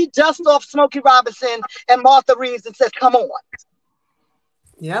 he dusts off Smokey Robinson and Martha Reeves and says, "Come on."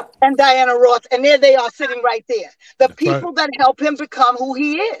 Yep. And Diana Ross, and there they are sitting right there. The people that help him become who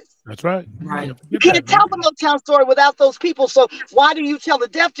he is. That's right. Right. You can't tell the Motown story without those people. So why do you tell the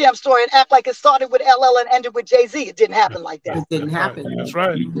Def Jam story and act like it started with LL and ended with Jay-Z? It didn't happen like that. It didn't happen. That's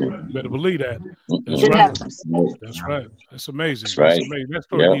right. You better believe that. That's right. That's right. That's amazing. That's right. Amazing. That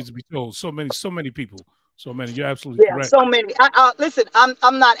story needs to be told. So many people. So many. You're absolutely correct. So many. Listen,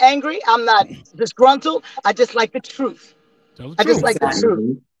 I'm not angry. I'm not disgruntled. I just like the truth. I just like the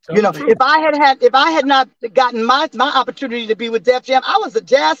truth. If I had not gotten my opportunity to be with Def Jam, I was a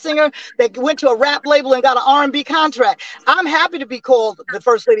jazz singer that went to a rap label and got an R&B contract. I'm happy to be called the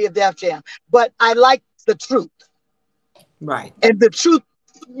first lady of Def Jam, but I like the truth. Right. And the truth,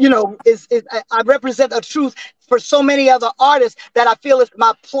 is I represent a truth for so many other artists that I feel it's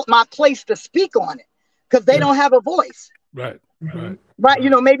my place to speak on it because they don't have a voice. Right. Right,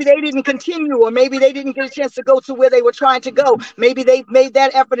 maybe they didn't continue, or maybe they didn't get a chance to go to where they were trying to go. Maybe they made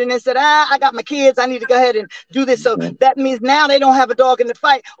that effort and then said, I got my kids, I need to go ahead and do this. So that means now they don't have a dog in the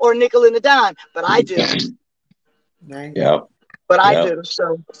fight or a nickel in the dime, but I do. Right. Yeah. But I do.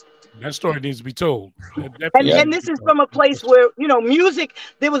 So that story needs to be told. And this is from a place where, music,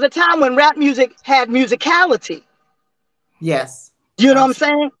 there was a time when rap music had musicality. Yes. You know what I'm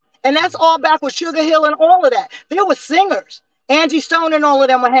saying? And that's all back with Sugar Hill and all of that. There were singers. Angie Stone and all of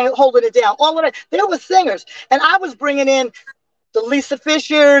them were holding it down. All of that. There were singers. And I was bringing in the Lisa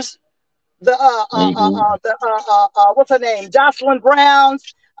Fishers, what's her name? Jocelyn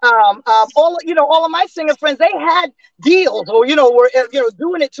Browns. All of my singer friends, they had deals or, were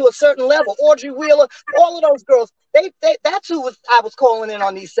doing it to a certain level. Audrey Wheeler, all of those girls. That's who I was calling in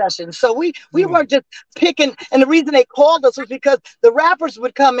on these sessions. So we weren't just picking, and the reason they called us was because the rappers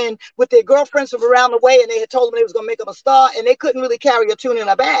would come in with their girlfriends from around the way, and they had told them they was going to make them a star, and they couldn't really carry a tune in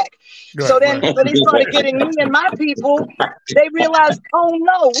a bag. Right, so then when they started getting me and my people, they realized, oh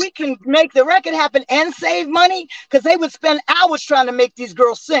no, we can make the record happen and save money, because they would spend hours trying to make these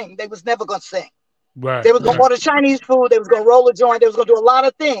girls sing. They was never going to sing. Right, they was going to order Chinese food. They was going to roll a joint. They was going to do a lot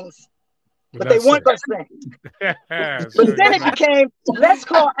of things. But they weren't going to sing. But then it became, let's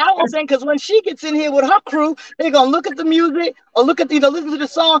call Alyson, because when she gets in here with her crew, they're going to look at the music or listen to the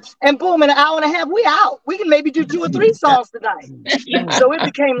song, and boom, in an hour and a half, we out. We can maybe do 2 or 3 songs tonight. So it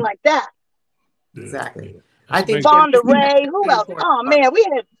became like that. Exactly. I think Fonda Ray, who else? Oh, man,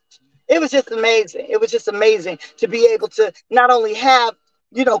 it was just amazing. It was just amazing to be able to not only have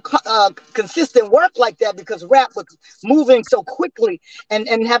consistent work like that, because rap was moving so quickly and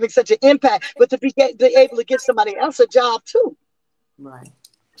having such an impact, but to be able to give somebody else a job too. Right.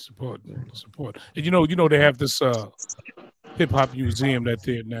 Support. And they have this hip hop museum that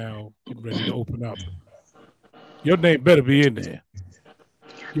they're now getting ready to open up. Your name better be in there.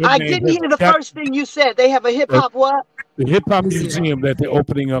 I didn't hear the first thing you said. They have a hip hop what? The hip hop museum that they're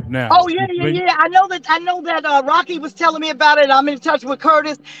opening up now. Oh yeah. I know that Rocky was telling me about it. I'm in touch with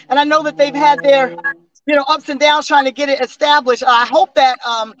Curtis, and I know that they've had their ups and downs trying to get it established. I hope that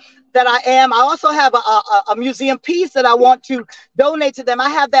that I am. I also have a museum piece that I want to donate to them. I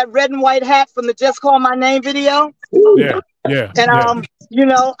have that red and white hat from the Just Call My Name video. Yeah. Yeah. And you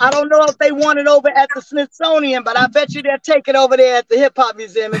know, I don't know if they want it over at the Smithsonian, but I bet you they'll take it over there at the Hip Hop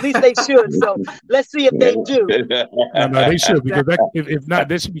Museum. At least they should. So let's see if they do. No, they should, because if not,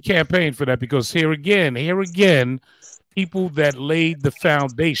 there should be campaign for that, because here again, people that laid the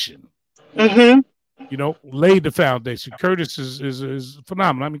foundation. Mm-hmm. You know, laid the foundation. Curtis is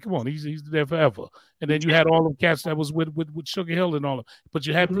phenomenal. I mean, come on, he's there forever. And then you had all them cats that was with Sugar Hill and all of, but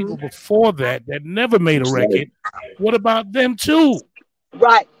you had people before that never made a record. What about them too?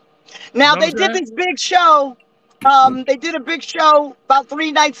 Right. Now You know they did this big show. They did a big show about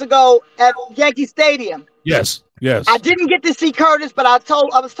 3 nights ago at Yankee Stadium. Yes. I didn't get to see Curtis, but I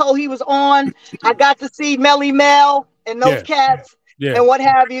was told he was on. I got to see Melly Mel and those cats and what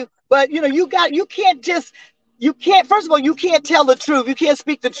have you. But you know, first of all, you can't tell the truth. You can't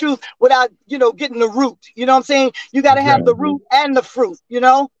speak the truth without, you know, getting the root. You know what I'm saying? You got to have the root and the fruit, you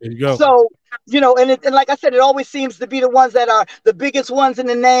know? There you go. So, you know, and like I said, it always seems to be the ones that are the biggest ones in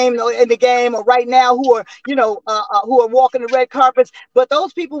the game or right now who are, you know, who are walking the red carpets. But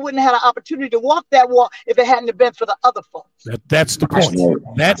those people wouldn't have had an opportunity to walk that walk if it hadn't been for the other folks. That's the point.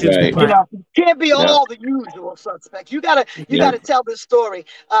 That is the point. You know, can't be all the usual suspects. You gotta tell this story.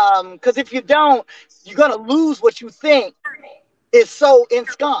 Because if you don't, you're gonna lose what you think is so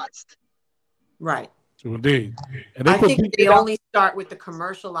ensconced. Right. Indeed. And I think they only start with the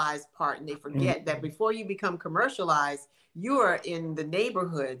commercialized part, and they forget that before you become commercialized, you are in the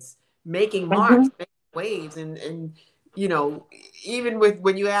neighborhoods making marks, making waves, and you know, even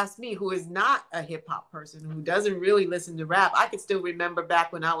when you ask me, who is not a hip hop person, who doesn't really listen to rap, I can still remember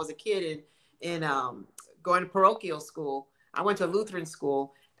back when I was a kid in going to parochial school. I went to a Lutheran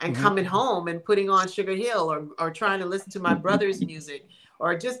school, and coming home and putting on Sugar Hill or trying to listen to my brother's music,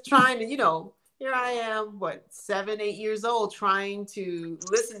 or just trying to, you know, here I am, 7, 8 years old, trying to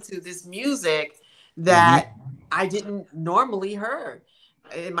listen to this music that I didn't normally hear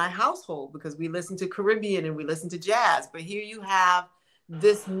in my household, because we listen to Caribbean and we listen to jazz. But here you have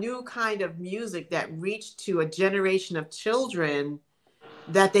this new kind of music that reached to a generation of children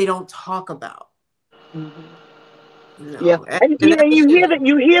that they don't talk about. No. Yeah, and you hear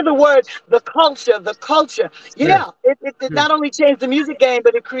the word the culture. Yeah, it not only changed the music game,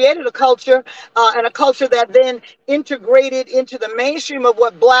 but it created a culture, and a culture that then integrated into the mainstream of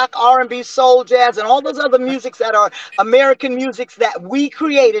what Black R&B, soul, jazz, and all those other musics that are American musics that we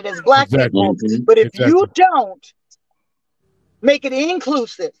created as Black people. But if you don't make it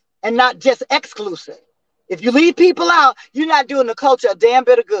inclusive and not just exclusive, if you leave people out, you're not doing the culture a damn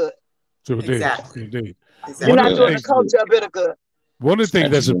bit of good. Indeed. You're not doing the culture a bit of good. One of the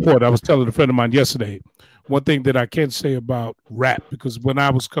things that's important, I was telling a friend of mine yesterday, one thing that I can say about rap, because when I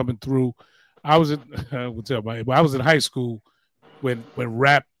was coming through, I was in high school when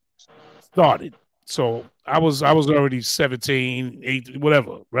rap started. So I was already 17, 18,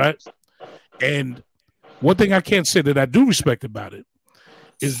 whatever, right? And one thing I can't say that I do respect about it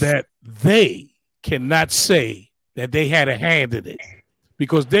is that they cannot say that they had a hand in it,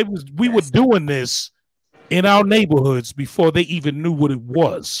 because we were doing this in our neighborhoods before they even knew what it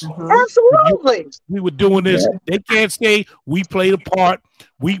was. Absolutely. We were doing this. They can't say we played a part.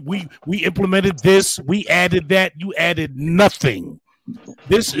 We implemented this. We added that. You added nothing.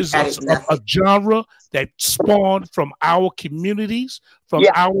 This is a genre that spawned from our communities, from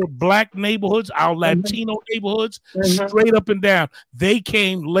our Black neighborhoods, our Latino neighborhoods, straight up and down. They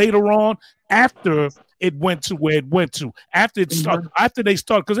came later on after it went to where it went to. After they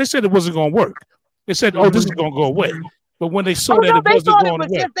started, because they said it wasn't going to work. They said, "Oh, this is going to go away." But when they saw that it wasn't going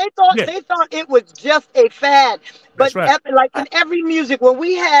away, they thought it was just a fad. But like in every music, when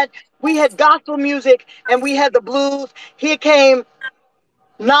we had gospel music and we had the blues, here came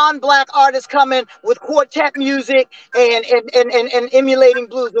non-Black artists coming with quartet music and emulating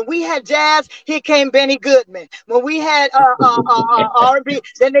blues. When we had jazz, here came Benny Goodman. When we had R&B,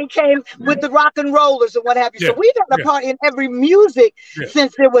 then they came with the rock and rollers and what have you. So we've had a part in every music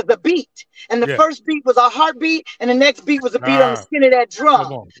since there was a beat. And the first beat was a heartbeat, and the next beat was a beat on the skin of that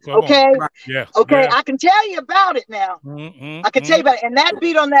drum. Okay? I can tell you about it now. I can tell you about it. And that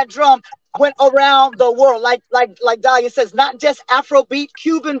beat on that drum went around the world, like Dahlia says, not just Afro beat,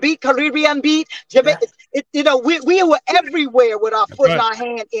 Cuban beat, Caribbean beat, Jamaica. You know, we were everywhere with our foot and our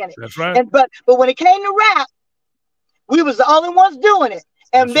hand in it. That's right. And but when it came to rap, we was the only ones doing it.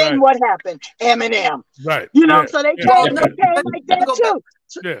 And then what happened? Eminem. Right. You know, so they came like that too.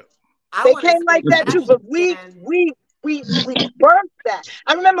 Yeah. They came like that too. But we we birthed that.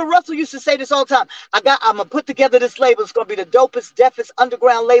 I remember Russell used to say this all the time. I'm gonna put together this label. It's gonna be the dopest, deafest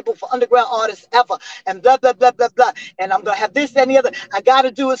underground label for underground artists ever. And blah blah blah blah blah. And I'm gonna have this and the other. I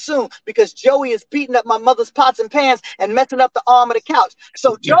gotta do it soon because Joey is beating up my mother's pots and pans and messing up the arm of the couch.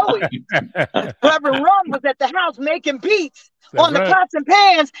 So Joey, Reverend Rum was at the house making beats on the pots and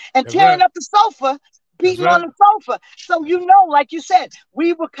pans and tearing up the sofa. Beating on the sofa. So, like you said,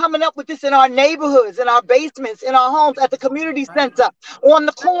 we were coming up with this in our neighborhoods, in our basements, in our homes, at the community center, on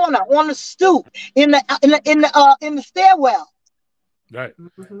the corner, on the stoop, in the stairwell. Right.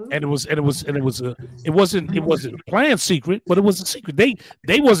 And it wasn't planned secret, but it was a secret.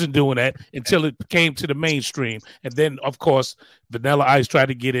 They wasn't doing that until it came to the mainstream. And then of course Vanilla Ice tried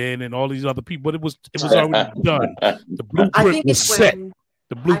to get in and all these other people, but it was already done. The blueprint was set.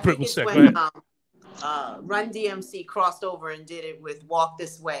 The blueprint was set. Run DMC crossed over and did it with Walk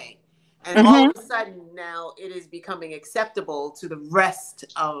This Way. And all of a sudden now it is becoming acceptable to the rest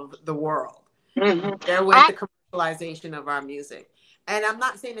of the world. There went the commercialization of our music. And I'm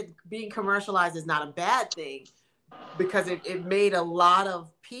not saying that being commercialized is not a bad thing, because it made a lot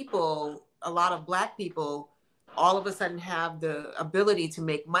of people, a lot of Black people, all of a sudden have the ability to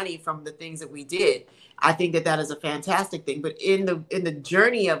make money from the things that we did. I think that is a fantastic thing. But in the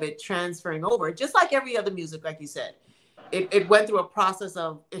journey of it transferring over, just like every other music, like you said, it went through a process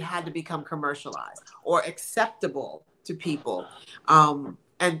of it had to become commercialized or acceptable to people.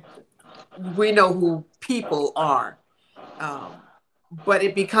 And we know who people are. But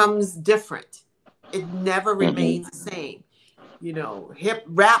it becomes different. It never remains the same.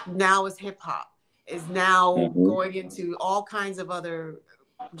 Rap now is hip hop. Is now going into all kinds of other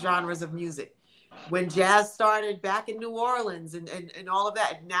genres of music. When jazz started back in New Orleans and all of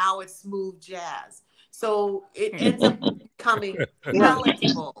that, now it's smooth jazz. So it ends up becoming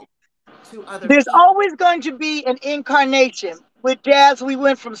palatable to other There's people. always going to be an incarnation. With jazz, we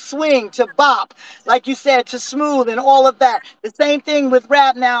went from swing to bop, like you said, to smooth and all of that. The same thing with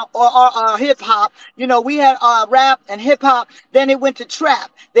rap now, or hip hop. We had rap and hip hop. Then it went to trap.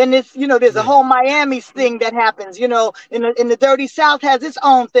 Then there's a whole Miami thing that happens. In the Dirty South has its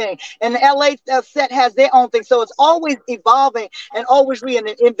own thing, and the LA set has their own thing. So it's always evolving and always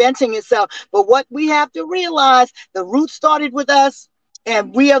reinventing itself. But what we have to realize, the roots started with us,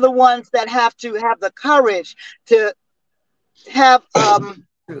 and we are the ones that have to have the courage to have a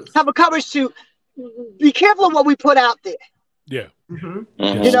courage to be careful of what we put out there. Yeah. Be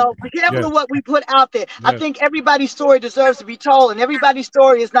careful of what we put out there. I think everybody's story deserves to be told, and everybody's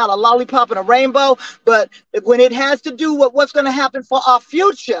story is not a lollipop and a rainbow, but when it has to do with what's going to happen for our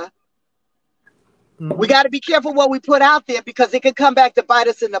future, we got to be careful what we put out there, because it could come back to bite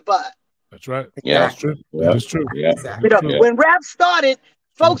us in the butt. That's right. Yeah, that's true. That's true. Yeah. When rap started,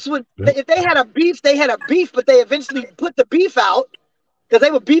 folks would, if they had a beef, but they eventually put the beef out, because they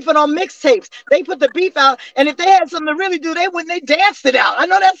were beefing on mixtapes. They put the beef out, and if they had something to really do, they danced it out. I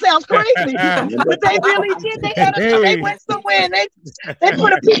know that sounds crazy, but they really did. They went somewhere and they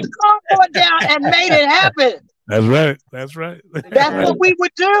put a piece of cardboard down and made it happen. That's right. That's right. That's what we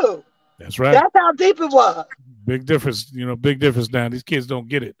would do. That's right. That's how deep it was. Big difference. Big difference now. These kids don't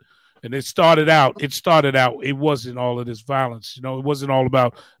get it. And it started out, it wasn't all of this violence. It wasn't all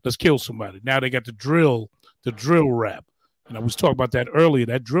about let's kill somebody. Now they got the drill rap. And I was talking about that earlier.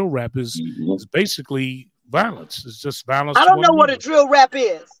 That drill rap is basically violence. It's just violence. I don't know what a drill rap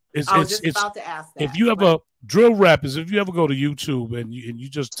is. I was just about to ask that. If you ever drill rap is if you ever go to YouTube and you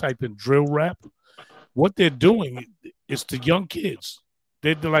just type in drill rap, what they're doing is to young kids.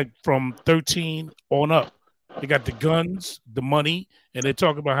 They're like from 13 on up. They got the guns, the money, and they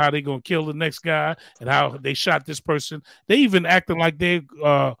talk about how they're going to kill the next guy and how they shot this person. They even acting like they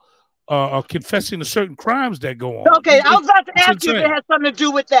confessing to certain crimes that go on. Okay, I was about to ask you if it had something to do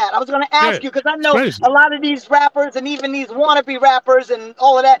with that. I was going to ask you, because I know a lot of these rappers and even these wannabe rappers and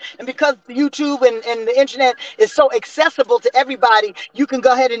all of that, and because YouTube and the internet is so accessible to everybody, you can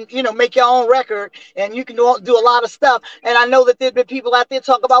go ahead and make your own record, and you can do a lot of stuff. And I know that there's been people out there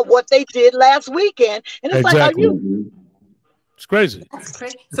talk about what they did last weekend, and it's like, are you? It's crazy. That's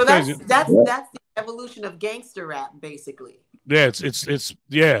crazy. So that's the evolution of gangster rap, basically. Yeah, it's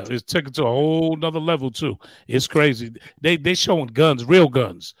took it to a whole nother level too. It's crazy. They showing guns, real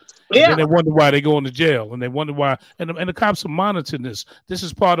guns. Yeah. And then they wonder why they go into jail, and they wonder why. And the cops are monitoring this. This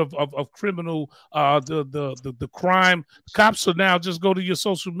is part of criminal the crime. Cops are now just go to your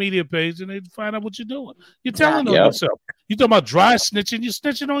social media page and they find out what you're doing. You're telling on yourself. You're talking about dry snitching. You're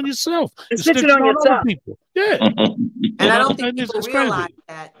snitching on yourself. You're snitching on yourself. People. Yeah. And I don't think people realize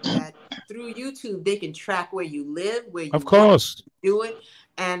that through YouTube, they can track where you live, where you of course do it.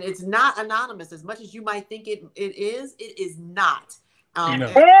 And it's not anonymous as much as you might think it is. It is not. No.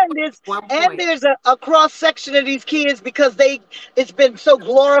 And there's a cross section of these kids because it's been so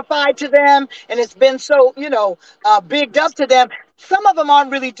glorified to them and it's been so bigged up to them. Some of them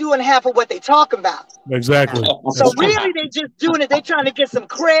aren't really doing half of what they talk about. Exactly. So really, they just doing it. They're trying to get some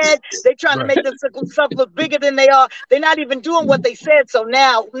cred. They're trying to make themselves look bigger than they are. They're not even doing what they said. So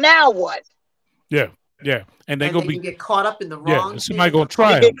now what? Yeah. And they're going to get caught up in the wrong. Somebody going to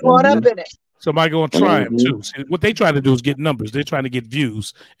try them. Get caught up in it. Somebody going to try them too. See, what they try to do is get numbers. They're trying to get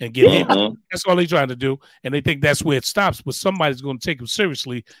views and get hits. That's all they're trying to do. And they think that's where it stops. But somebody's going to take them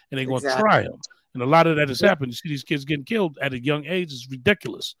seriously and they're going to try them. And a lot of that has happened. You see these kids getting killed at a young age. It's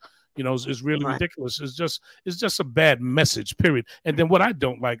ridiculous. It's really ridiculous. It's just a bad message, period. And then what I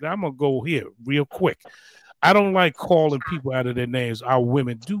don't like, I'm going to go here real quick. I don't like calling people out of their names. Our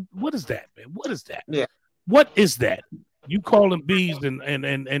women do. What is that, man? What is that? Yeah. What is that? You calling bees and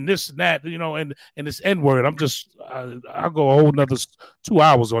this and that, and this N-word. I'll go a whole nother 2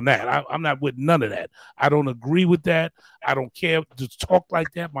 hours on that. I'm not with none of that. I don't agree with that. I don't care to talk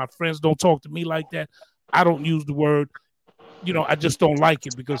like that. My friends don't talk to me like that. I don't use the word. I just don't like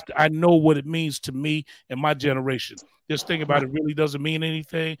it because I know what it means to me and my generation. This thing about it really doesn't mean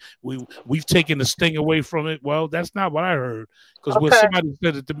anything. We've taken the sting away from it. Well, that's not what I heard. Because when somebody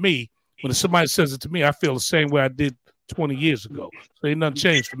said it to me, when somebody says it to me, I feel the same way I did 20 years ago. So ain't nothing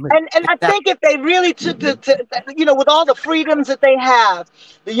changed for me. And I think if they really took with all the freedoms that they have,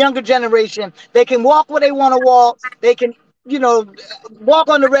 the younger generation, they can walk where they want to walk. They can, walk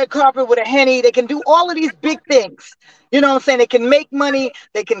on the red carpet with a Henny. They can do all of these big things. You know what I'm saying? They can make money.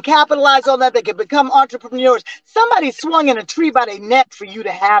 They can capitalize on that. They can become entrepreneurs. Somebody swung in a tree by their neck for you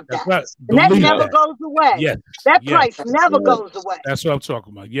to have that. Right. And that never goes away. Yes. That price never goes away. That's what I'm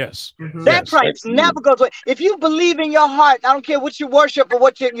talking about. Yes. That price never goes away. If you believe in your heart, I don't care what you worship or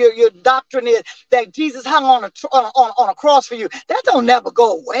what your doctrine is, that Jesus hung on a cross for you, that don't never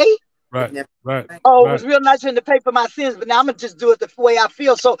go away. Right. Oh, it was real nice to pay for my sins, but now I'm going to just do it the way I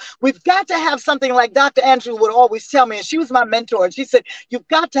feel. So we've got to have something like Dr. Andrew would always tell me, and she was my mentor, and she said, you've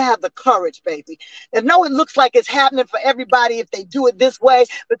got to have the courage, baby. And no, it looks like it's happening for everybody if they do it this way,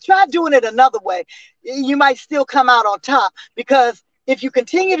 but try doing it another way. You might still come out on top, because if you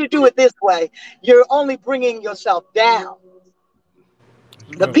continue to do it this way, you're only bringing yourself down.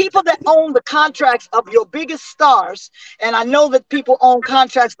 The people that own the contracts of your biggest stars, and I know that people own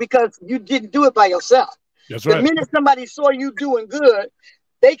contracts because you didn't do it by yourself. That's right. The minute somebody saw you doing good,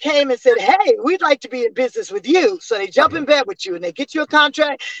 they came and said, hey, we'd like to be in business with you. So they jump in bed with you and they get you a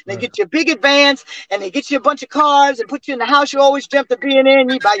contract, and they get you a big advance, and they get you a bunch of cars and put you in the house you always dreamt of being in.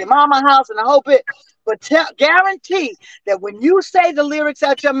 You buy your mama a house, and I hope it. But guarantee that when you say the lyrics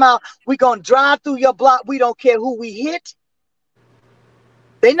out your mouth, we're going to drive through your block. We don't care who we hit.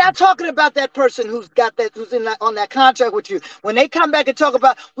 They're not talking about that person who's on that contract with you. When they come back and talk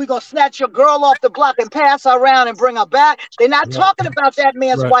about, we're going to snatch your girl off the block and pass her around and bring her back, they're not talking about that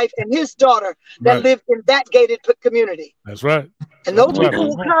man's wife and his daughter that live in that gated community. That's right. And those people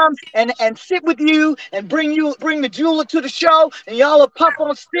will come and sit with you and bring the jeweler to the show, and y'all will puff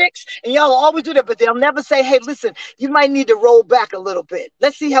on sticks, and y'all will always do that, but they'll never say, hey, listen, you might need to roll back a little bit.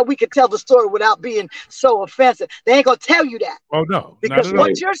 Let's see how we can tell the story without being so offensive. They ain't going to tell you that. Oh, no. Because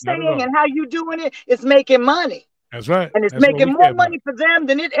what you're saying and how you doing it is making money. That's right. And it's making more money for them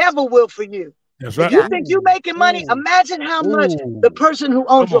than it ever will for you. That's right. You think you're making money? Imagine how much the person who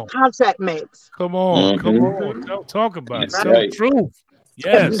owns your contract makes. Come on. Don't talk about it. Tell the truth.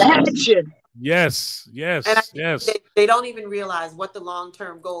 Yes. Imagine. Yes. And they don't even realize what the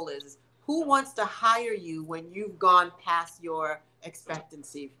long-term goal is. Who wants to hire you when you've gone past your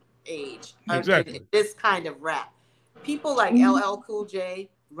expectancy age? Exactly. This kind of rap. People like LL Cool J,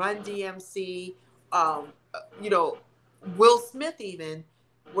 Run DMC, Will Smith even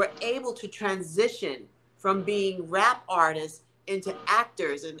were able to transition from being rap artists into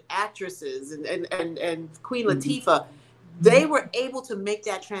actors and actresses and Queen Latifah. They were able to make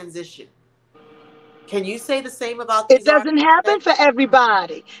that transition. Can you say the same about these It doesn't happen for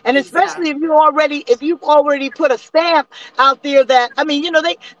everybody. And especially if you've already put a stamp out there that,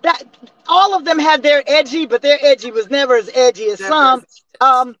 all of them had their edgy, but their edgy was never as edgy as some.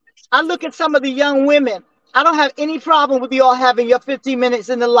 I look at some of the young women. I don't have any problem with you all having your 15 minutes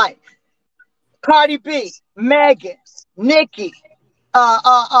in the light. Cardi B, Megan, Nicki,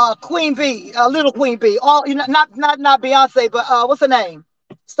 Queen B, Little Queen B, all not Beyonce, but what's her name?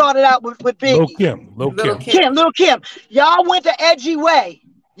 Started out with Biggie. Lil' Kim. Y'all went the edgy way.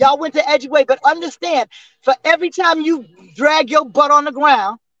 But understand, for every time you drag your butt on the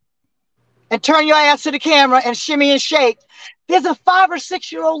ground, and turn your ass to the camera and shimmy and shake, there's a 5 or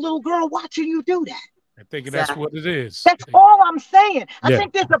 6 year old little girl watching you do that. I think that's what it is. That's all I'm saying. I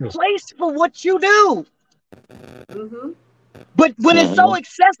think there's a place for what you do. Mm-hmm. But when it's so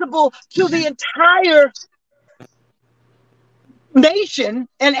accessible to the entire nation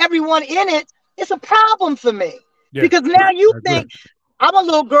and everyone in it, it's a problem for me. Because now you think, I'm a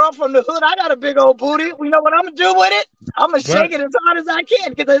little girl from the hood. I got a big old booty. You know what I'm going to do with it? I'm going to shake it as hard as I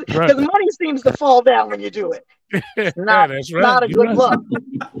can because money seems to fall down when you do it. Not a good look.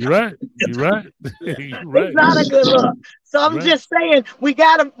 You're right. It's not a good look. So I'm just saying we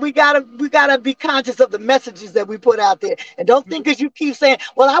gotta be conscious of the messages that we put out there. And don't think because you keep saying,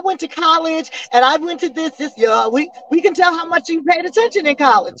 well, I went to college and I went to this. We can tell how much you paid attention in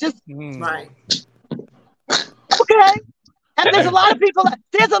college. Just right. Okay. And there's a lot of people,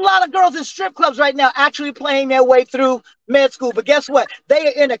 there's a lot of girls in strip clubs right now actually playing their way through med school. But guess what? They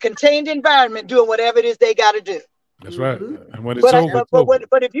are in a contained environment doing whatever it is they got to do. That's right. And when it's over,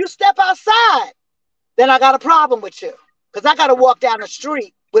 but if you step outside, then I got a problem with you. Because I got to walk down the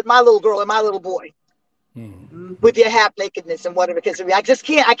street with my little girl and my little boy. With your half nakedness and whatever. Because I just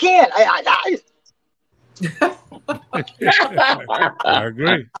can't. I can't. I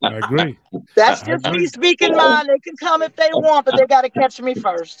agree. That's just me speaking mine. They can come if they want, but they got to catch me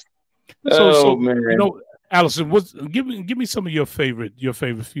first. So man. You know, Alyson, give me some of your favorite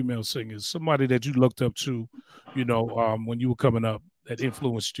female singers. Somebody that you looked up to, you know, when you were coming up, that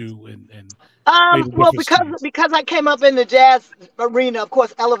influenced you and well, because I came up in the jazz arena, of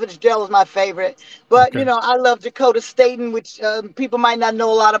course, Ella Fitzgerald is my favorite. But you know, I love Dakota Staten, which people might not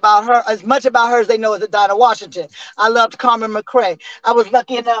know a lot about her, as much about her as they know as Dinah Washington. I loved Carmen McRae. I was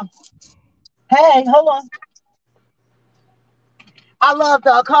lucky enough. Hey, hold on. I loved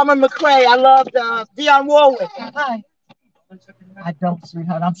Carmen McRae. I loved Dionne Warwick. Hi. I don't,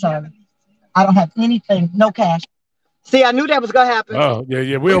 sweetheart. I'm sorry. I don't have anything. No cash. See, I knew that was gonna happen. Oh,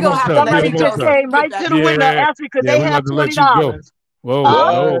 yeah. We almost done. Somebody just came right to the window and asked me because they have $20.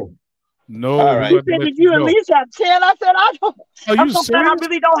 Whoa. No. All right. He said, did you at least have 10? I said, I don't. I'm so sad I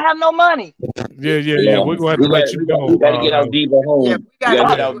really don't have no money. Yeah. We're going to let you go. We got to get our diva home. Yeah, we got to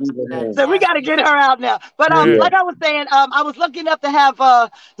get our diva home. So we got to get her out now. But like I was saying, I was lucky enough to have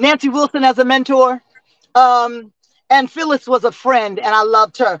Nancy Wilson as a mentor. And Phyllis was a friend, and I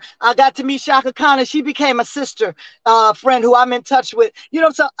loved her. I got to meet Shaka Khan, and she became a sister friend who I'm in touch with. You know,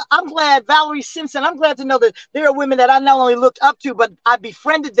 so I'm glad, Valerie Simpson, I'm glad to know that there are women that I not only looked up to, but I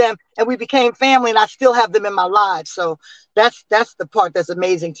befriended them, and we became family, and I still have them in my lives. So that's the part that's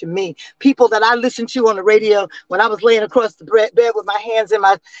amazing to me. People that I listened to on the radio when I was laying across the bed with my hands in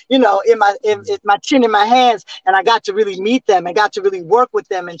my, you know, in my chin in my hands, and I got to really meet them and got to really work with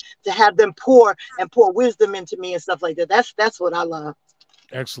them and to have them pour wisdom into me and stuff like that. That's what I love.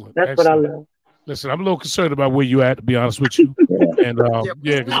 Excellent. That's what I love. Listen, I'm a little concerned about where you at, to be honest with you. And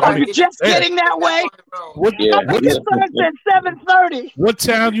just getting that way. I'm concerned at 7:30. What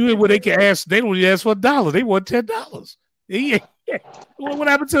town you in where they can ask? They don't even ask for $1. They want $10. What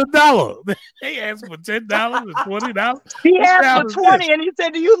happened to $1? They asked for $10 and $20. He asked for 20, and he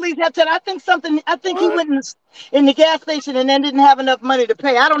said, "Do you at least have 10?" I think he went in the gas station and then didn't have enough money to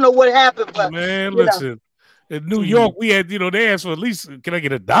pay. I don't know what happened, but man, listen. In New York, we had, they asked for at least, can I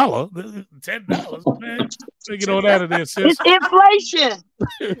get $1? $10, man. So get all that in there, sis. It's inflation.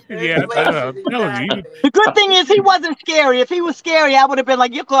 I'm telling you. The good thing is he wasn't scary. If he was scary, I would have been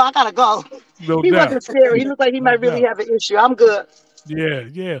like, "You I gotta go." He wasn't scary. He looked like he might really have an issue. I'm good.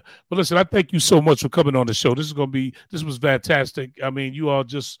 Yeah. But listen, I thank you so much for coming on the show. This was fantastic. I mean, you are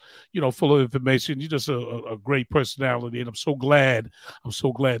just, full of information. You're just a great personality. And I'm so glad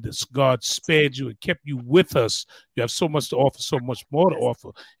that God spared you and kept you with us. You have so much to offer, so much more to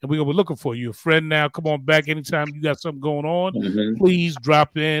offer. And we're going to be looking for you. A friend now. Come on back anytime you got something going on. Mm-hmm. Please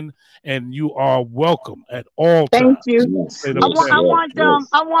drop in, and you are welcome at all times. Thank you.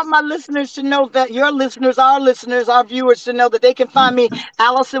 I want my listeners to know that your listeners, our viewers to know that they can find me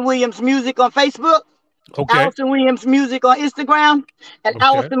Alyson Williams Music on Facebook, Alyson Williams Music on Instagram, and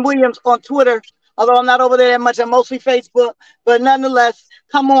Alyson Williams on Twitter. Although I'm not over there that much, I'm mostly Facebook. But nonetheless,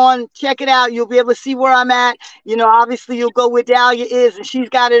 come on, check it out. You'll be able to see where I'm at. Obviously you'll go where Dahlia is, and she's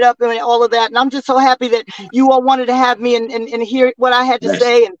got it up and all of that. And I'm just so happy that you all wanted to have me and hear what I had to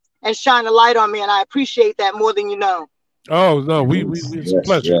say and shine a light on me. And I appreciate that more than you know. Oh no, it's a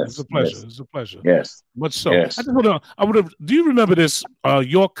pleasure. It's a pleasure. It's a pleasure. Yes, much so. Yes. I would have. Do you remember this?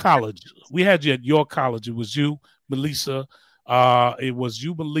 York College. We had you at York College. It was you, Melissa. It was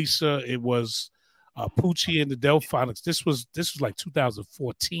you, Melissa. It was Poochie and the Delphonics. This was like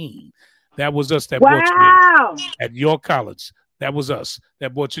 2014. That was us that brought you at York College. That was us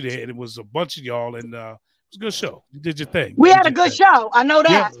that brought you there. And it was a bunch of y'all, and it was a good show. You did your thing. We had a good show. I know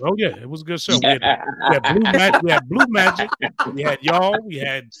that. Yeah. Oh yeah, it was a good show. We had Blue Magic. We had y'all. We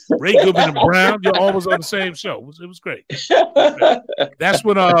had Ray Goodman and Brown. You all was on the same show. It was great. That's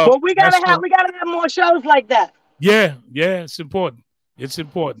when. Well, we gotta have more shows like that. Yeah, it's important. It's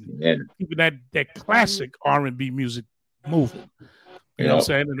important. Yeah. Keeping that classic R&B music moving. You know what I'm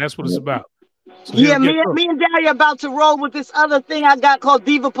saying? And that's what it's about. So me and Dahlia are about to roll with this other thing I got called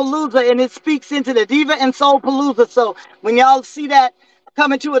Diva Palooza, and it speaks into the Diva and Soul Palooza. So when y'all see that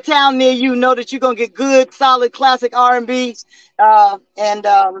coming to a town near you, know that you're gonna get good, solid, classic R&B, and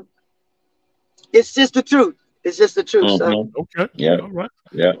it's just the truth. It's just the truth. Mm-hmm. So. Okay. Yeah. All right.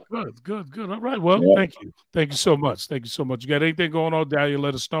 Yeah. Good. All right. Well, thank you. Thank you so much. You got anything going on, Dahlia?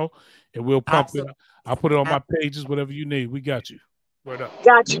 Let us know, and we'll pump it. I'll put it on my pages. Whatever you need, we got you. Word up.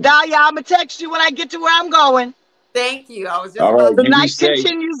 Got you, Dahlia. I'm gonna text you when I get to where I'm going. Thank you. I was just the night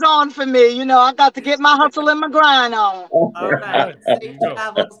continues on for me. You know, I got to get my hustle and my grind on. All right. Safe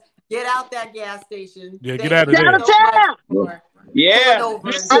travels. Get out that gas station. Yeah, get out of there. Out of town. Yeah.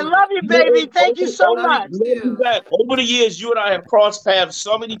 I love you, baby. Thank you so much. Over the years, you and I have crossed paths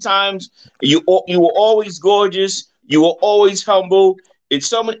so many times. You were always gorgeous. You were always humble. It's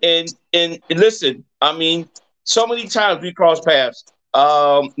so many, and listen, I mean, so many times we crossed paths.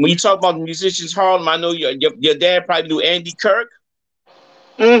 When you talk about the musicians Harlem, I know your dad probably knew Andy Kirk.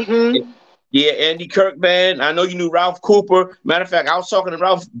 Mm-hmm. Yeah, Andy Kirk band. I know you knew Ralph Cooper. Matter of fact, I was talking to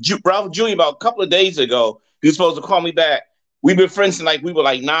Ralph Jr. about a couple of days ago. He was supposed to call me back. We've been friends since we were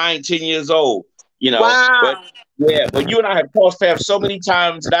 9, 10 years old, you know. Wow. But you and I have crossed paths so many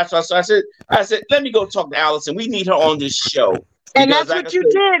times. That's why I said, let me go talk to Alyson. We need her on this show. And that's what you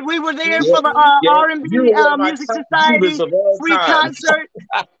did. We were there for the R&B Music Society free concert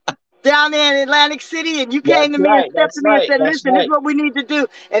down there in Atlantic City, and you came to me and stepped to me and said, listen, this is what we need to do.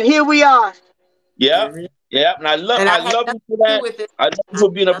 And here we are. Yeah. And I love you for that. I love you for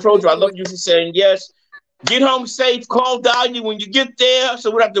being approachable. I love you for saying yes. Get home safe. Call Dahlia when you get there,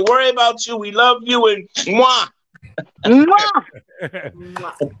 so we don't have to worry about you. We love you, and mwah.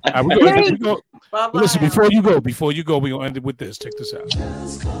 Listen, before you go, we're gonna end it with this. Check this out.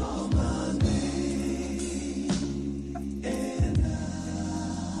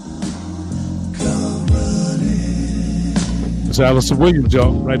 It's Alyson Williams,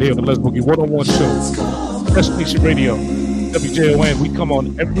 y'all, right here on the Let's Boogie One-on-One Show. Fresh Nation Radio, WJON. We come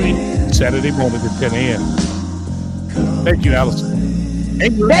on every Saturday morning at 10 a.m. Thank you, Alyson.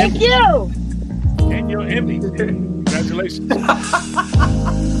 Thank you. And your Emmy. Congratulations. Never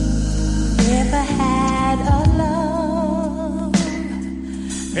had a love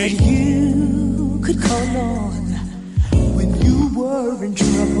that you could call on when you were in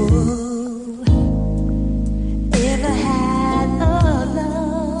trouble. Ever had a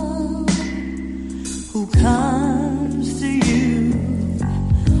love who comes to you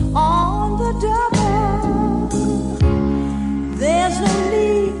on the double. There's no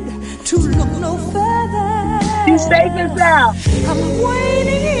need to look no further. You safe and sound. I'm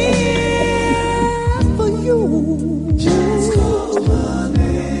waiting for you. Just call my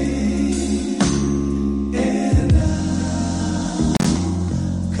name and I'll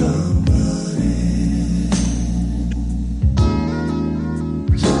come running.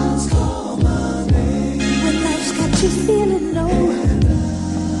 Just call my name. When life's got you feeling low,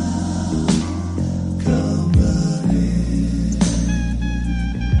 come running.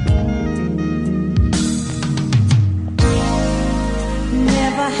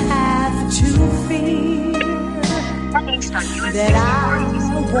 Never have to fear that I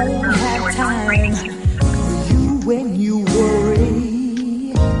won't have time for you when you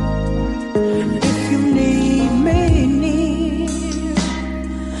worry. If you need me near,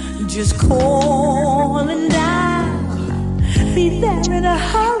 just call and I'll be there in a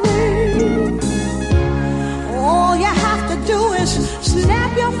hurry. All you have to do is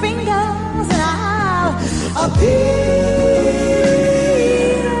snap your fingers and I'll appear.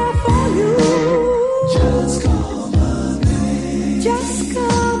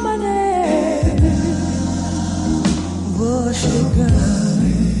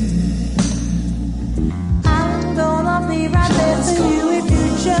 I'm gonna be right there for you if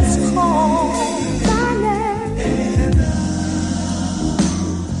you just call my name.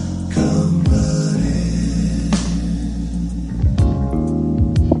 Come running.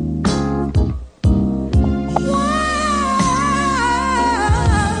 Why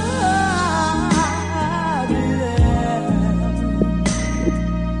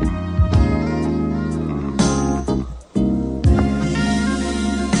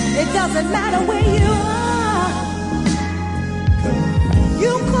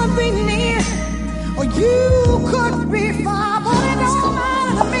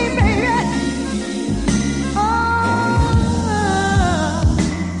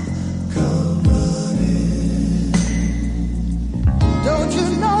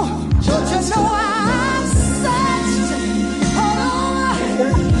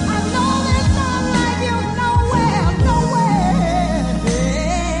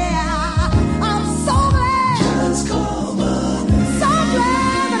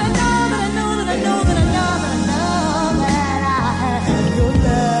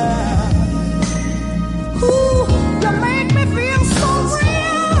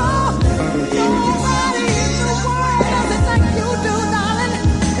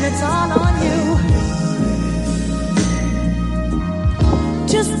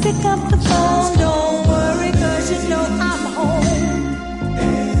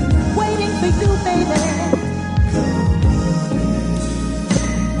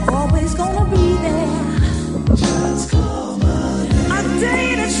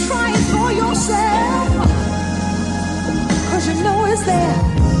try it for yourself, 'cause you know it's there.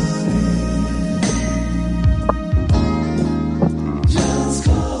 Just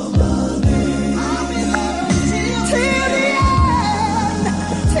call my name. I'll be there till the end,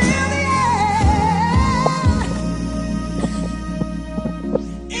 till the end.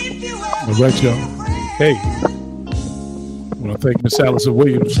 If you ever All right, y'all. Hey, I want to thank Miss Alyson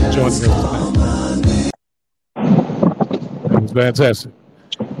Williams for joining us tonight. That was fantastic.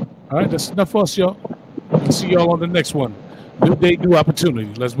 All right, that's enough for us, y'all. We'll see y'all on the next one. New day, new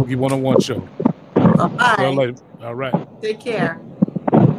opportunity. Let's Boogie One-on-One show. Bye. Later. All right. Take care.